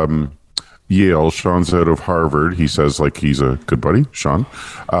of Yale. Sean's out of Harvard. He says like he's a good buddy, Sean.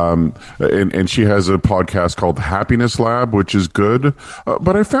 And she has a podcast called Happiness Lab, which is good.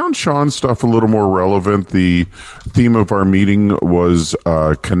 But I found Sean's stuff a little more relevant. The theme of our meeting was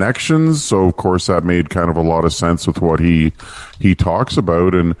connections. So, of course, that made kind of a lot of sense with what he talks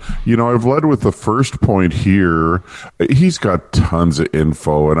about. And, you know, I've led with the first point here. He's got tons of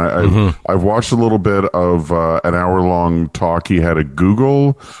info. And I've watched a little bit of an hour-long talk he had at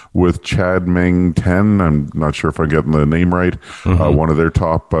Google with Chad Meng Ten. I'm not sure if I'm getting the name right. One of their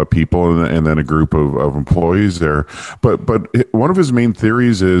top people, and then a group of employees there. But one of his main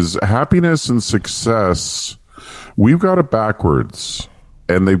theories is happiness and success. We've got it backwards.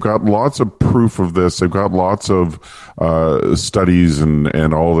 And they've got lots of proof of this. They've got lots of studies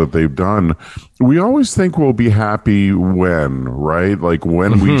and all that they've done. We always think we'll be happy when, right? Like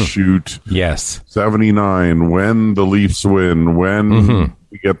when we shoot 79, when the Leafs win, when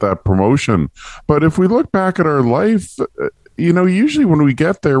we get that promotion. But if we look back at our life, you know, usually when we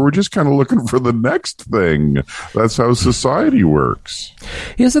get there, we're just kind of looking for the next thing. That's how society works.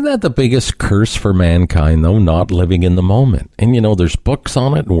 Isn't that the biggest curse for mankind, though, not living in the moment? And, you know, there's books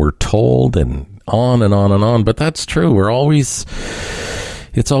on it, and we're told, and on and on and on. But that's true.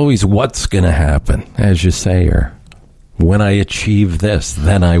 It's always what's going to happen, as you say, or when I achieve this,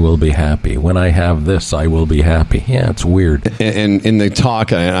 then I will be happy. When I have this, I will be happy. Yeah, it's weird. And in the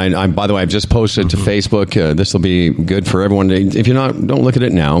talk, I by the way, I've just posted to Facebook. This will be good for everyone. If you're not, don't look at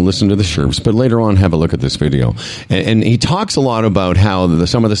it now. Listen to the Sherps, but later on, have a look at this video. And he talks a lot about how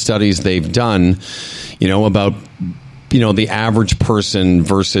some of the studies they've done, you know, about the average person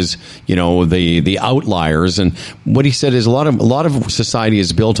versus the outliers. And what he said is a lot of society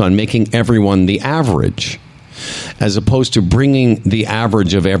is built on making everyone the average, as opposed to bringing the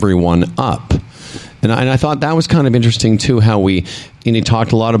average of everyone up. And I thought that was kind of interesting, too, how he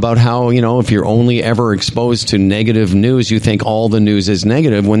talked a lot about how, if you're only ever exposed to negative news, you think all the news is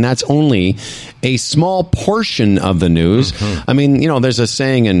negative, when that's only a small portion of the news. I mean, there's a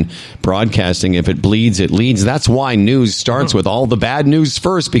saying in broadcasting, if it bleeds, it leads. That's why news starts with all the bad news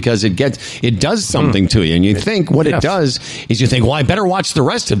first, because it does something to you. And you think what it does is you think, well, I better watch the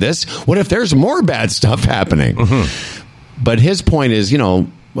rest of this. What if there's more bad stuff happening? But his point is, well,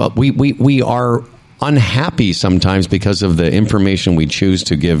 we are unhappy sometimes because of the information we choose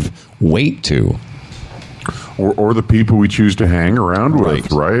to give weight to. Or the people we choose to hang around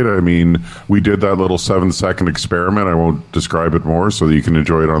with, right? I mean, we did that little 7-second experiment. I won't describe it more so that you can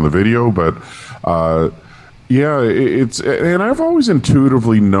enjoy it on the video, but and I've always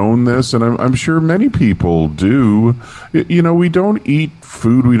intuitively known this, and I'm sure many people do. We don't eat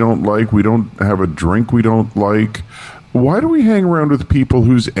food we don't like. We don't have a drink we don't like. Why do we hang around with people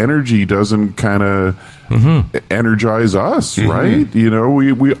whose energy doesn't kind of energize us, right?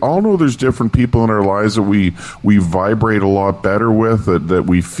 We all know there's different people in our lives that we vibrate a lot better with, that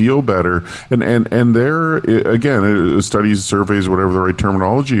we feel better. And there, again, studies, surveys, whatever the right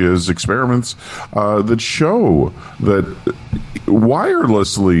terminology is, experiments that show that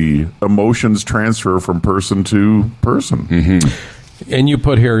wirelessly emotions transfer from person to person. And you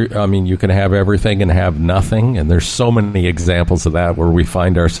put here, I mean, you can have everything and have nothing. And there's so many examples of that where we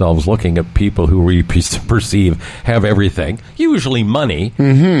find ourselves looking at people who we perceive have everything, usually money,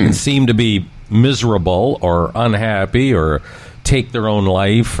 and seem to be miserable or unhappy or take their own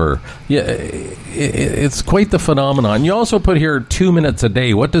life. It's quite the phenomenon. You also put here 2 minutes a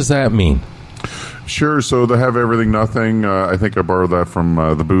day. What does that mean? Sure. So the have everything, nothing. I think I borrowed that from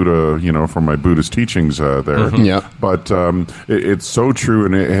the Buddha, from my Buddhist teachings there. Yeah. But it's so true.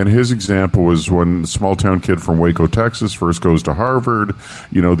 And his example was when a small town kid from Waco, Texas, first goes to Harvard.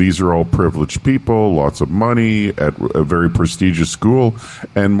 These are all privileged people, lots of money at a very prestigious school,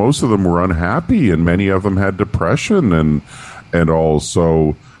 and most of them were unhappy, and many of them had depression and all.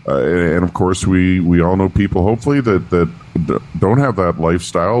 So. And of course, we all know people, hopefully, that don't have that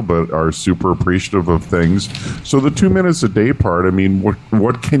lifestyle, but are super appreciative of things. So the 2 minutes a day part, I mean,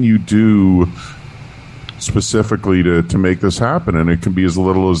 what can you do specifically to make this happen? And it can be as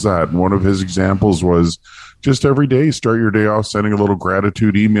little as that. And one of his examples was just every day, start your day off sending a little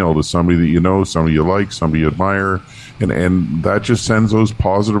gratitude email to somebody that you know, somebody you like, somebody you admire. And that just sends those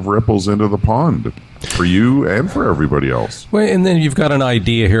positive ripples into the pond for you and for everybody else. Well, and then you've got an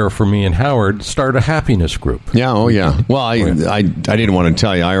idea here for me and Howard, start a happiness group. Yeah, oh yeah. Well, I didn't want to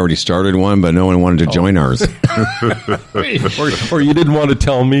tell you. I already started one, but no one wanted to join ours. or you didn't want to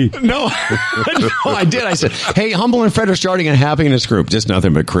tell me. No, I did. I said, hey, Humble and Fred are starting a happiness group. Just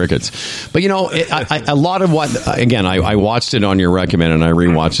nothing but crickets. But, a lot of what, again, I watched it on your recommend, and I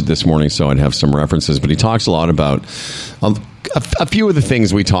rewatched it this morning, so I'd have some references. But he talks a lot about a few of the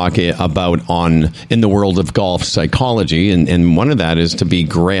things we talk about in the world of golf psychology, and one of that is to be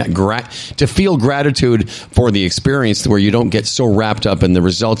to feel gratitude for the experience, where you don't get so wrapped up in the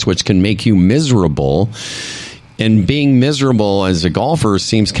results, which can make you miserable. And being miserable as a golfer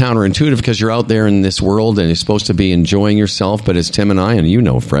seems counterintuitive, because you're out there in this world and you're supposed to be enjoying yourself. But as Tim and I, and you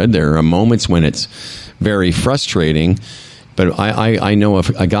know, Fred, there are moments when it's very frustrating. But I know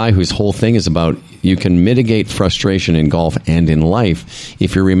a guy whose whole thing is about you can mitigate frustration in golf and in life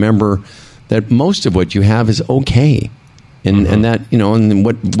if you remember that most of what you have is okay. And that, you know, and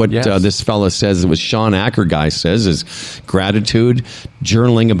what this fella says, what Sean Acker guy says, is gratitude,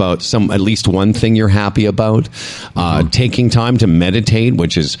 journaling about at least one thing you're happy about, taking time to meditate,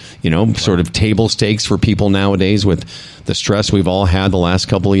 which is, you know, sort of table stakes for people nowadays with the stress we've all had the last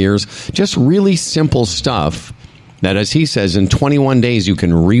couple of years. Just really simple stuff that, as he says, in 21 days you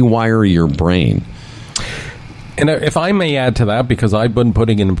can rewire your brain. And if I may add to that, because I've been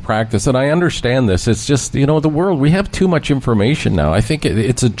putting it in practice, and I understand this, it's just, you know, the world, we have too much information now. I think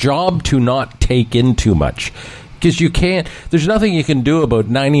it's a job to not take in too much, because there's nothing you can do about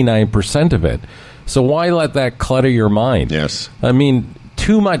 99% of it. So why let that clutter your mind? Yes. I mean,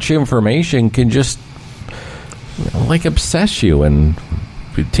 too much information can just, you know, like, obsess you and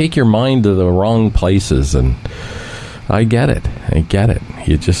take your mind to the wrong places. And I get it.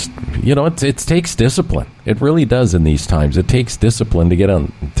 You just, you know, it takes discipline. It really does in these times. It takes discipline to get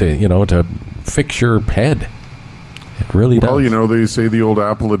to fix your head. It really does. Well, you know, they say the old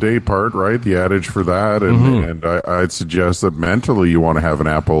apple a day part, right? The adage for that. And I'd suggest that mentally you want to have an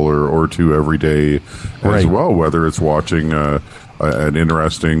apple or two every day as well, whether it's watching an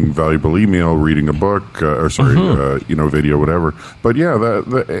interesting, valuable email, reading a book, video, whatever. But yeah,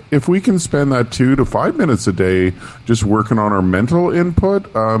 if we can spend that 2 to 5 minutes a day just working on our mental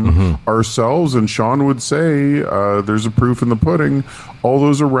input ourselves, and Sean would say, there's a proof in the pudding, all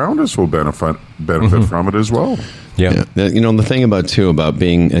those around us will benefit from it as well. Yeah. You know, the thing about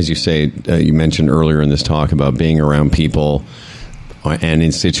being, as you say, you mentioned earlier in this talk about being around people and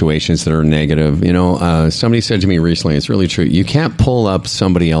in situations that are negative. You know, somebody said to me recently, it's really true, you can't pull up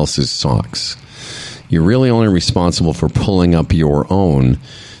somebody else's socks. You're really only responsible for pulling up your own.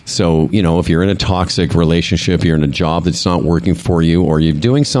 So, you know, if you're in a toxic relationship, you're in a job that's not working for you, or you're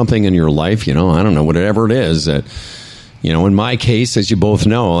doing something in your life, you know, I don't know, whatever it is that, you know, in my case, as you both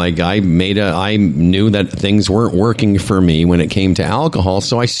know, like I knew that things weren't working for me when it came to alcohol,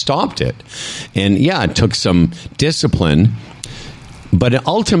 so I stopped it. And yeah, it took some discipline, but it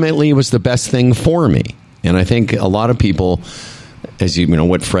ultimately was the best thing for me. And I think a lot of people, as you know,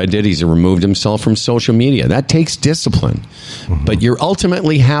 what Fred did, he's removed himself from social media. That takes discipline, but you're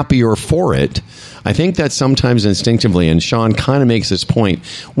ultimately happier for it. I think that sometimes instinctively, and Sean kind of makes this point,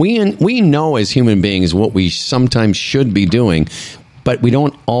 we know as human beings what we sometimes should be doing, but we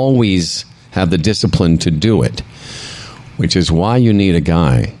don't always have the discipline to do it, which is why you need a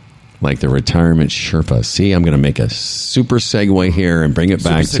guy like the Retirement Sherpa. See, I'm going to make a super segue here and bring it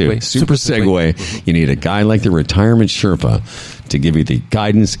back to super segue. You need a guy like the Retirement Sherpa to give you the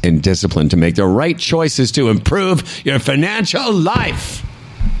guidance and discipline to make the right choices to improve your financial life.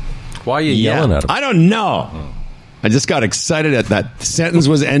 Why are you yelling at him? I don't know. I just got excited at that sentence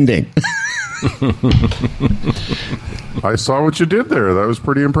was ending. I saw what you did there. That was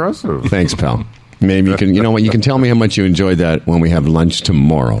pretty impressive. Thanks, pal. Maybe you can, you know what, you can tell me how much you enjoyed that when we have lunch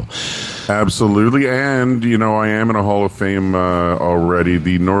tomorrow. Absolutely. And, you know, I am in a Hall of Fame already,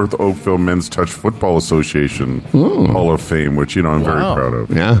 the North Oakville Men's Touch Football Association Hall of Fame, which, you know, I'm very proud of.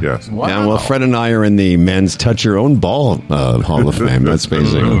 Yeah. Yes. Wow. Yeah, well, Fred and I are in the Men's Touch Your Own Ball Hall of Fame. That's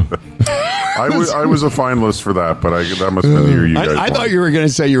basically... I was a finalist for that, but that must have been the year you guys I thought you were going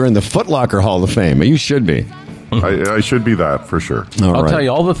to say you were in the Foot Locker Hall of Fame. You should be. I should be that, for sure. I'll tell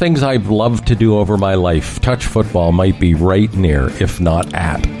you, all the things I've loved to do over my life, touch football might be right near, if not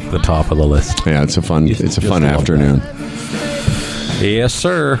at, the top of the list. Yeah, it's a fun afternoon. Yes,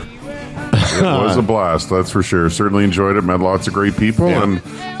 sir. It was a blast, that's for sure. Certainly enjoyed it, met lots of great people, and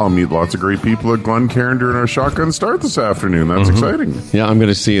I'll meet lots of great people at Glencairn during our shotgun start this afternoon. That's exciting. Yeah, I'm going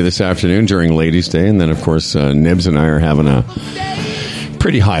to see you this afternoon during Ladies' Day, and then, of course, Nibs and I are having a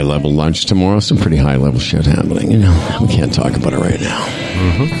pretty high-level lunch tomorrow. Some pretty high-level shit happening. You know, we can't talk about it right now.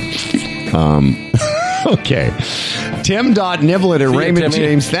 Okay. Tim.Niblett at Raymond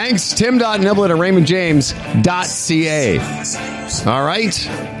James. Thanks. Tim.Niblett at RaymondJames.ca. All right.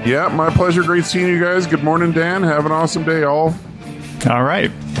 Yeah, my pleasure. Great seeing you guys. Good morning, Dan. Have an awesome day, all. All right.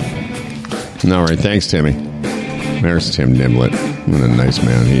 All right. Thanks, Timmy. There's Tim Niblett. What a nice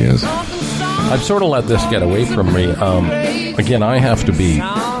man he is. I've sort of let this get away from me. Again, I have to be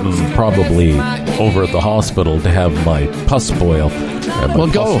probably over at the hospital to have my pus boil. Well,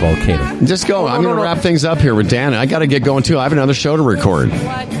 go. Volcano. Just go. I'm going to wrap things up here with Dan. I got to get going, too. I have another show to record.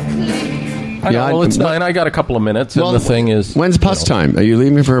 Well, it's 9. I got a couple of minutes, and the thing is... When's pus time? Are you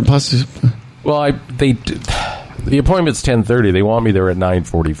leaving for a pus... Well, the appointment's 10:30. They want me there at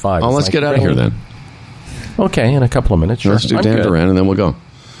 9:45. Oh, let's get out of here, then. Okay, in a couple of minutes. Sure. Let's do Dan Duran, and then we'll go.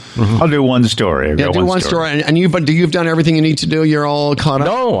 I'll do one story. Yeah, do one story. And you've done everything you need to do? You're all caught up?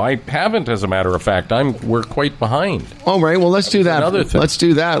 No, I haven't, as a matter of fact. We're quite behind. All right, well, let's do that. Another thing. Let's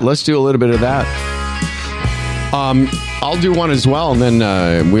do that. Let's do a little bit of that. I'll do one as well, and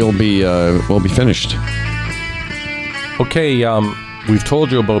then we'll be finished. Okay, we've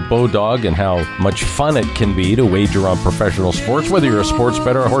told you about Bodog and how much fun it can be to wager on professional sports. Whether you're a sports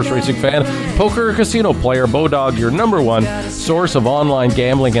bettor, a horse racing fan, poker, or casino player, Bodog, your number one source of online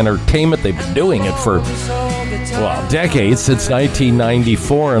gambling entertainment. They've been doing it for, decades, since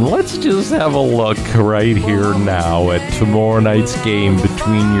 1994. And let's just have a look right here now at tomorrow night's game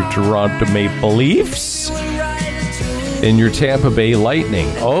between your Toronto Maple Leafs and your Tampa Bay Lightning.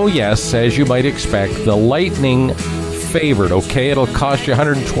 Oh, yes, as you might expect, the Lightning favored. Okay, it'll cost you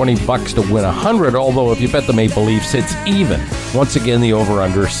 $120 to win 100, although if you bet the Maple Leafs, it's even. Once again, the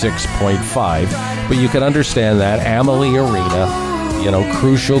over-under 6.5. But you can understand that. Amalie Arena,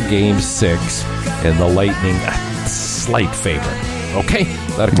 crucial game 6, and the Lightning, a slight favorite. Okay,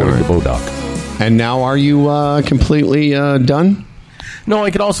 that according to Bodog. And now are you completely done? No,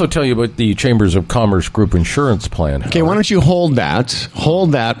 I can also tell you about the Chambers of Commerce Group Insurance Plan. Okay, why don't you hold that?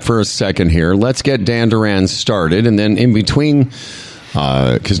 Hold that for a second here. Let's get Dan Duran started, and then in between,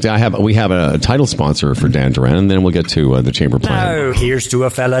 because we have a title sponsor for Dan Duran, and then we'll get to the Chamber Plan. Now, here's to a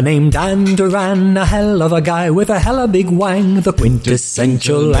fella named Dan Duran, a hell of a guy with a hella big wang, the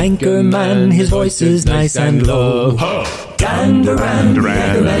quintessential anchor man. His voice is nice and low. Dan Duran, the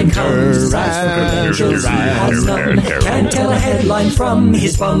anchorman comes, as for credentials he has none. Can't tell a headline from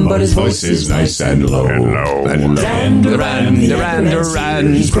his bum, but his voice is nice and low. Dan Duran, the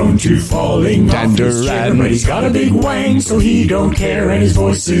anchorman, he's prone to falling off his chair, but he's got a big wang, so he don't care, and his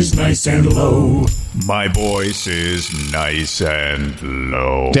voice is nice and low. My voice is nice and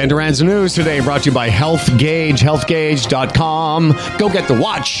low. Dan Duran's news today brought to you by HealthGauge, healthgauge.com. Go get the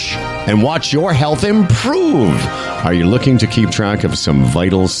watch and watch your health improve. Are you looking to keep track of some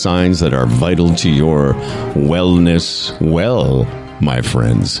vital signs that are vital to your wellness? Well, my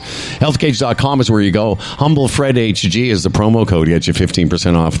friends, healthgauge.com is where you go. Humble Fred HG is the promo code. Get you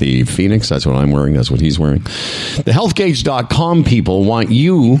 15% off the Phoenix. That's what I'm wearing. That's what he's wearing. The healthgauge.com people want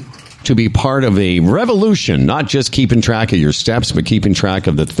you to be part of a revolution, not just keeping track of your steps, but keeping track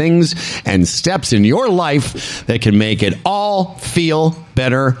of the things and steps in your life that can make it all feel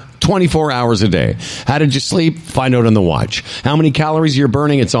better 24 hours a day. How did you sleep? Find out on the watch. How many calories you're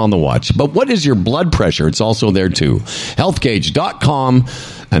burning? It's on the watch. But what is your blood pressure? It's also there too. Healthgauge.com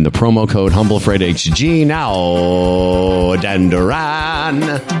and the promo code HumbleFredHG. Now, Dan Duran.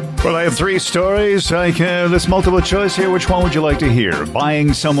 Well, I have 3 stories. There's multiple choice here. Which one would you like to hear?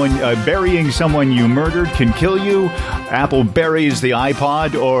 Burying someone you murdered can kill you. Apple buries the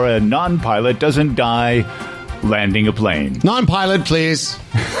iPod, or a non-pilot doesn't die landing a plane. Non-pilot, please.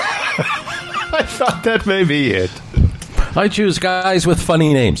 I thought that may be it. I choose guys with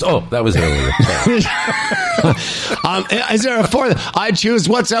funny names. Oh, that was earlier. Is there a fourth? I choose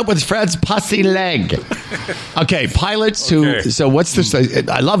what's up with Fred's pussy leg. Okay, pilots who... So what's this?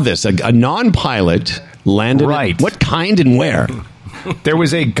 I love this. A non-pilot landed... Right. What kind and where? There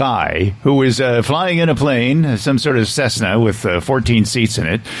was a guy who was flying in a plane, some sort of Cessna with 14 seats in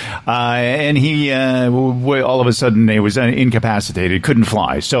it, and he all of a sudden he was incapacitated, couldn't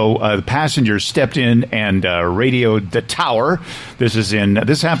fly. So the passengers stepped in and radioed the tower.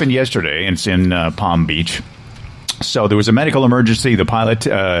 This happened yesterday, and it's in Palm Beach. So there was a medical emergency. The pilot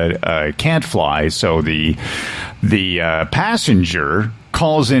can't fly, so the passenger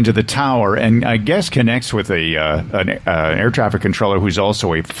calls into the tower and I guess connects with an air traffic controller who's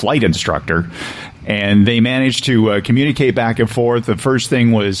also a flight instructor. And they managed to communicate back and forth. The first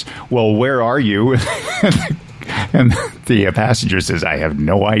thing was, well, where are you? And the passenger says, I have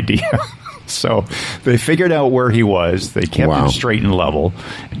no idea. So they figured out where he was. They kept him straight and level,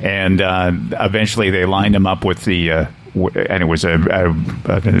 and eventually they lined him up with the and it was a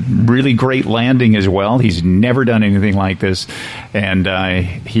really great landing as well. He's never done anything like this, and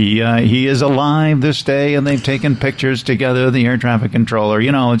he is alive this day. And they've taken pictures together. The air traffic controller,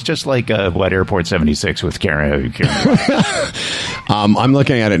 it's just like Airport 76 with Karen. I'm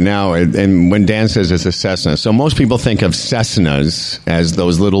looking at it now, and when Dan says it's a Cessna, so most people think of Cessnas as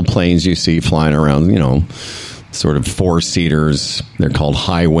those little planes you see flying around, sort of four-seaters. They're called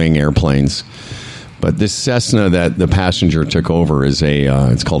high-wing airplanes. But this Cessna that the passenger took over is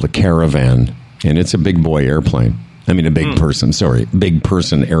it's called a Caravan, and it's a big boy airplane. I mean, a big big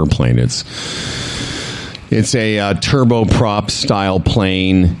person airplane. It's a turboprop style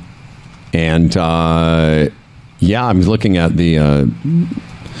plane, and I'm looking at the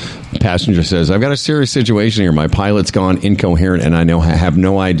passenger says, "I've got a serious situation here. My pilot's gone incoherent, and I have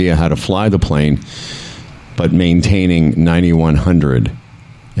no idea how to fly the plane, but maintaining 9100."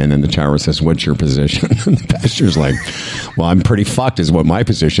 And then the tower says, "What's your position?" And the passenger's like, "Well, I'm pretty fucked is what my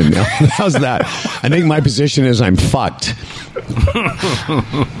position is." How's that? I think my position is I'm fucked.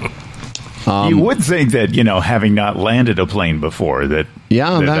 You would think that, having not landed a plane before, that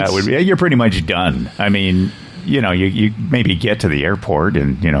would be, you're pretty much done. I mean, you maybe get to the airport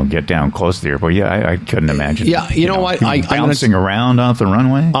and, get down close to the airport. Yeah, I couldn't imagine. Yeah, you know what? I'm bouncing around off the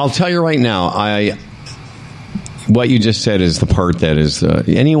runway. I'll tell you right now, what you just said is the part that is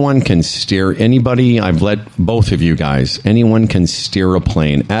anyone can steer. Anybody, I've let both of you guys, anyone can steer a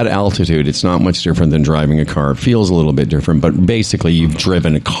plane at altitude. It's not much different than driving a car. It feels a little bit different, but basically you've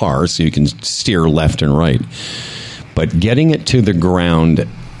driven a car, so you can steer left and right. But getting it to the ground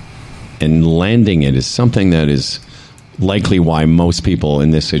and landing it is something that is likely why most people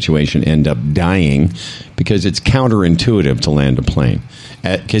in this situation end up dying, because it's counterintuitive to land a plane.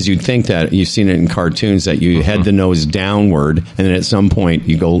 Because you'd think that you've seen it in cartoons that you head the nose downward, and then at some point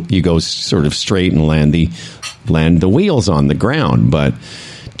you go sort of straight and land the wheels on the ground. But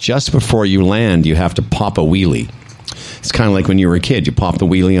just before you land, you have to pop a wheelie. It's kind of like when you were a kid. You pop the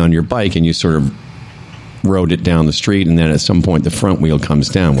wheelie on your bike and you sort of rode it down the street, and then at some point the front wheel comes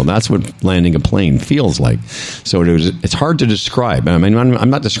down. Well, that's what landing a plane feels like. So it's hard to describe. I mean, I'm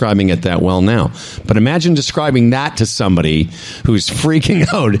not describing it that well now, but imagine describing that to somebody who's freaking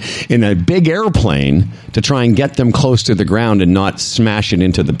out in a big airplane to try and get them close to the ground and not smash it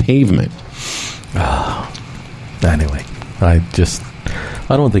into the pavement. Anyway, I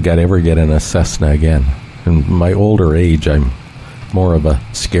don't think I'd ever get in a Cessna again. In my older age, I'm more of a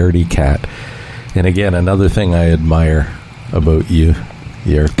scaredy cat. And again, another thing I admire about you,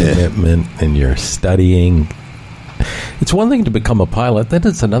 your commitment and your studying. It's one thing to become a pilot, then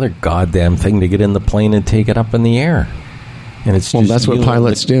it's another goddamn thing to get in the plane and take it up in the air. And it's that's what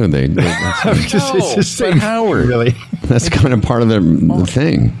pilots do. Howard, really, that's kind of part of the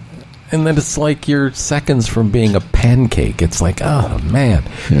thing. And then it's like you're seconds from being a pancake. It's like, oh man,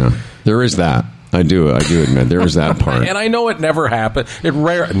 yeah, there is that. I do admit there is that part. And I know it never happened.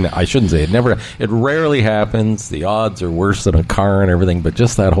 I shouldn't say it never. It rarely happens. The odds are worse than a car and everything. But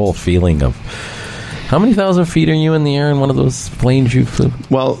just that whole feeling of how many thousand feet are you in the air in one of those planes you flew?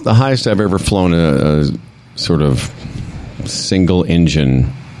 Well, the highest I've ever flown a sort of single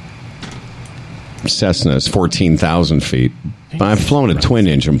engine Cessna is 14,000 feet. But I've flown a twin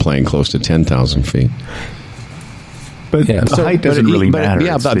engine plane close to 10,000 feet. But the height doesn't really matter.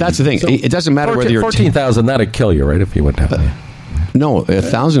 Yeah, but that's the thing. So it doesn't matter whether you're 14,000. That'd kill you, right? If you went down there. No,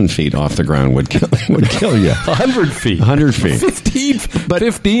 1,000 feet off the ground would kill you. 100 feet. 100 feet.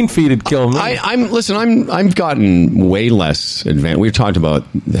 15 feet would kill me. I've gotten way less advanced. We've talked about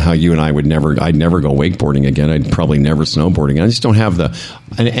how you and I I'd never go wakeboarding again. I'd probably never snowboarding. I just don't have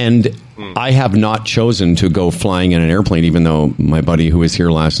and I have not chosen to go flying in an airplane, even though my buddy who was here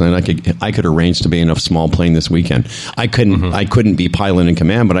last night, I could arrange to be in a small plane this weekend. I couldn't be pilot in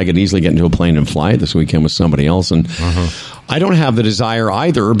command, but I could easily get into a plane and fly it this weekend with somebody else. And I don't have the desire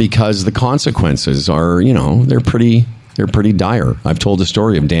either, because the consequences are, they're pretty dire. I've told the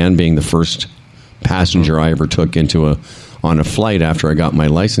story of Dan being the first passenger I ever took on a flight after I got my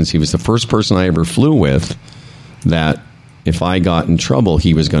license. He was the first person I ever flew with that if I got in trouble,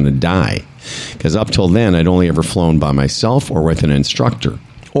 he was going to die. Because up till then, I'd only ever flown by myself or with an instructor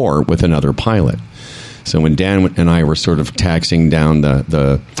or with another pilot. So when Dan and I were sort of taxiing down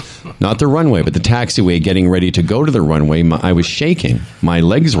the not the runway, but the taxiway, getting ready to go to the runway, I was shaking. My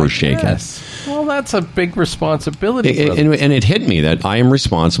legs were shaking. Yes. Well, that's a big responsibility. And it hit me that I am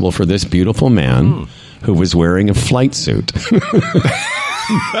responsible for this beautiful man who was wearing a flight suit.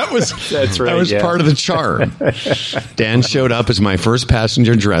 That's part of the charm. Dan showed up as my first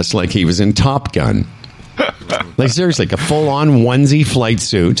passenger dressed like he was in Top Gun. Like seriously, like a full-on onesie flight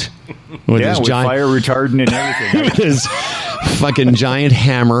suit with with fire retardant and everything. with his fucking giant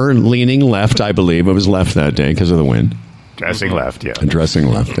hammer leaning left, I believe. It was left that day because of the wind. Dressing left, yeah. Dressing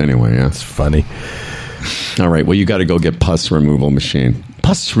left, anyway, yeah. It's funny. All right, well, you got to go get pus removal machine.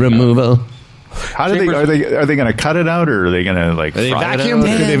 Pus removal. How do are they going to cut it out, or are they going to like Are they fry vacuum? it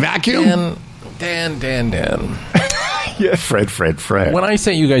out? Do they vacuum? Dan. Yeah, Fred. When I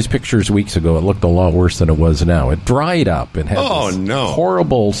sent you guys pictures weeks ago, it looked a lot worse than it was now. It dried up and had this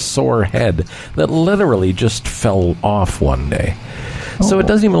horrible sore head that literally just fell off one day. So it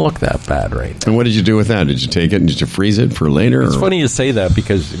doesn't even look that bad right now. And what did you do with that? Did you take it and did you freeze it for later? It's funny you say that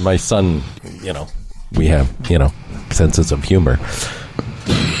because my son, we have, senses of humor.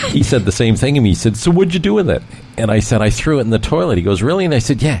 He said the same thing to me. He said, "So what'd you do with it?" And I said, "I threw it in the toilet." He goes, "Really?" And I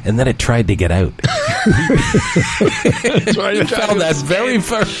said, "Yeah." And then it tried to get out. That's why He found that very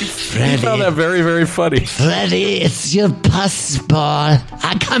funny. He found that very, very funny. Freddie, it's your pus ball.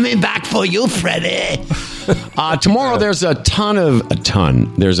 I'm coming back for you, Freddie. Tomorrow there's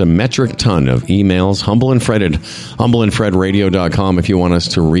there's a metric ton of emails. Humble and Fred at humbleandfredradio.com if you want us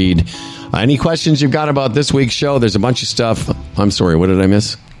to read any questions you've got about this week's show. There's a bunch of stuff. I'm sorry, what did I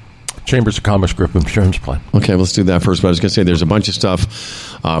miss? Chambers of Commerce Group Insurance Plan. Okay, let's do that first. But I was going to say there's a bunch of stuff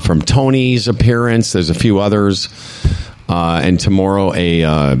from Tony's appearance. There's a few others. And tomorrow,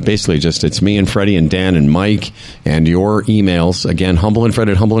 basically just it's me and Freddie and Dan and Mike and your emails. Again, humbleandfred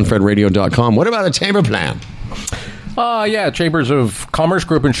at humbleandfredradio.com. What about a chamber plan? Chambers of Commerce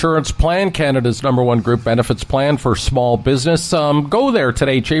Group Insurance Plan, Canada's #1 group benefits plan for small business. Go there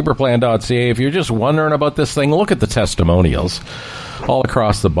today, chamberplan.ca. If you're just wondering about this thing, look at the testimonials all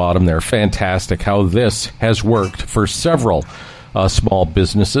across the bottom. They're fantastic how this has worked for several small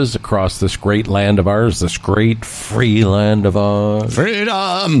businesses across this great land of ours, this great free land of ours.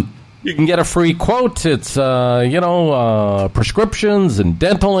 Freedom! You can get a free quote. It's, prescriptions and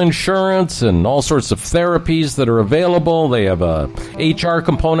dental insurance and all sorts of therapies that are available. They have a HR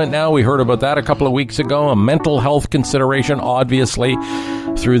component now. We heard about that a couple of weeks ago. A mental health consideration, obviously,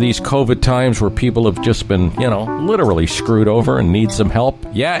 through these COVID times where people have just been, literally screwed over and need some help.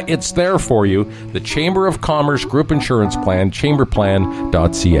 Yeah, it's there for you. The Chamber of Commerce Group Insurance Plan,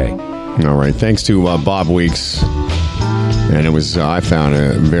 chamberplan.ca. All right. Thanks to Bob Weeks. And I found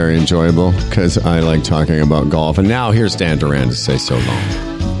it very enjoyable because I like talking about golf. And now here's Dan Duran to say so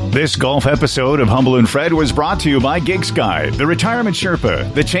long. This golf episode of Humble and Fred was brought to you by Gigs Guide, the Retirement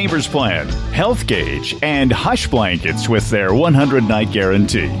Sherpa, the Chambers Plan, Health Gauge, and Hush Blankets with their 100-night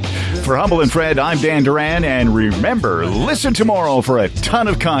guarantee. For Humble and Fred, I'm Dan Duran, and remember, listen tomorrow for a ton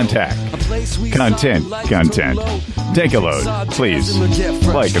of content. Take a load, please.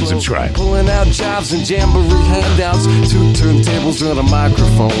 Like and subscribe. Pulling out jobs and jamboree handouts, 2 turntables and a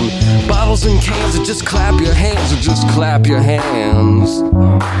microphone, bottles and cans, or just clap your hands,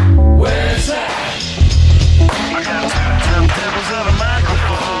 Where's that?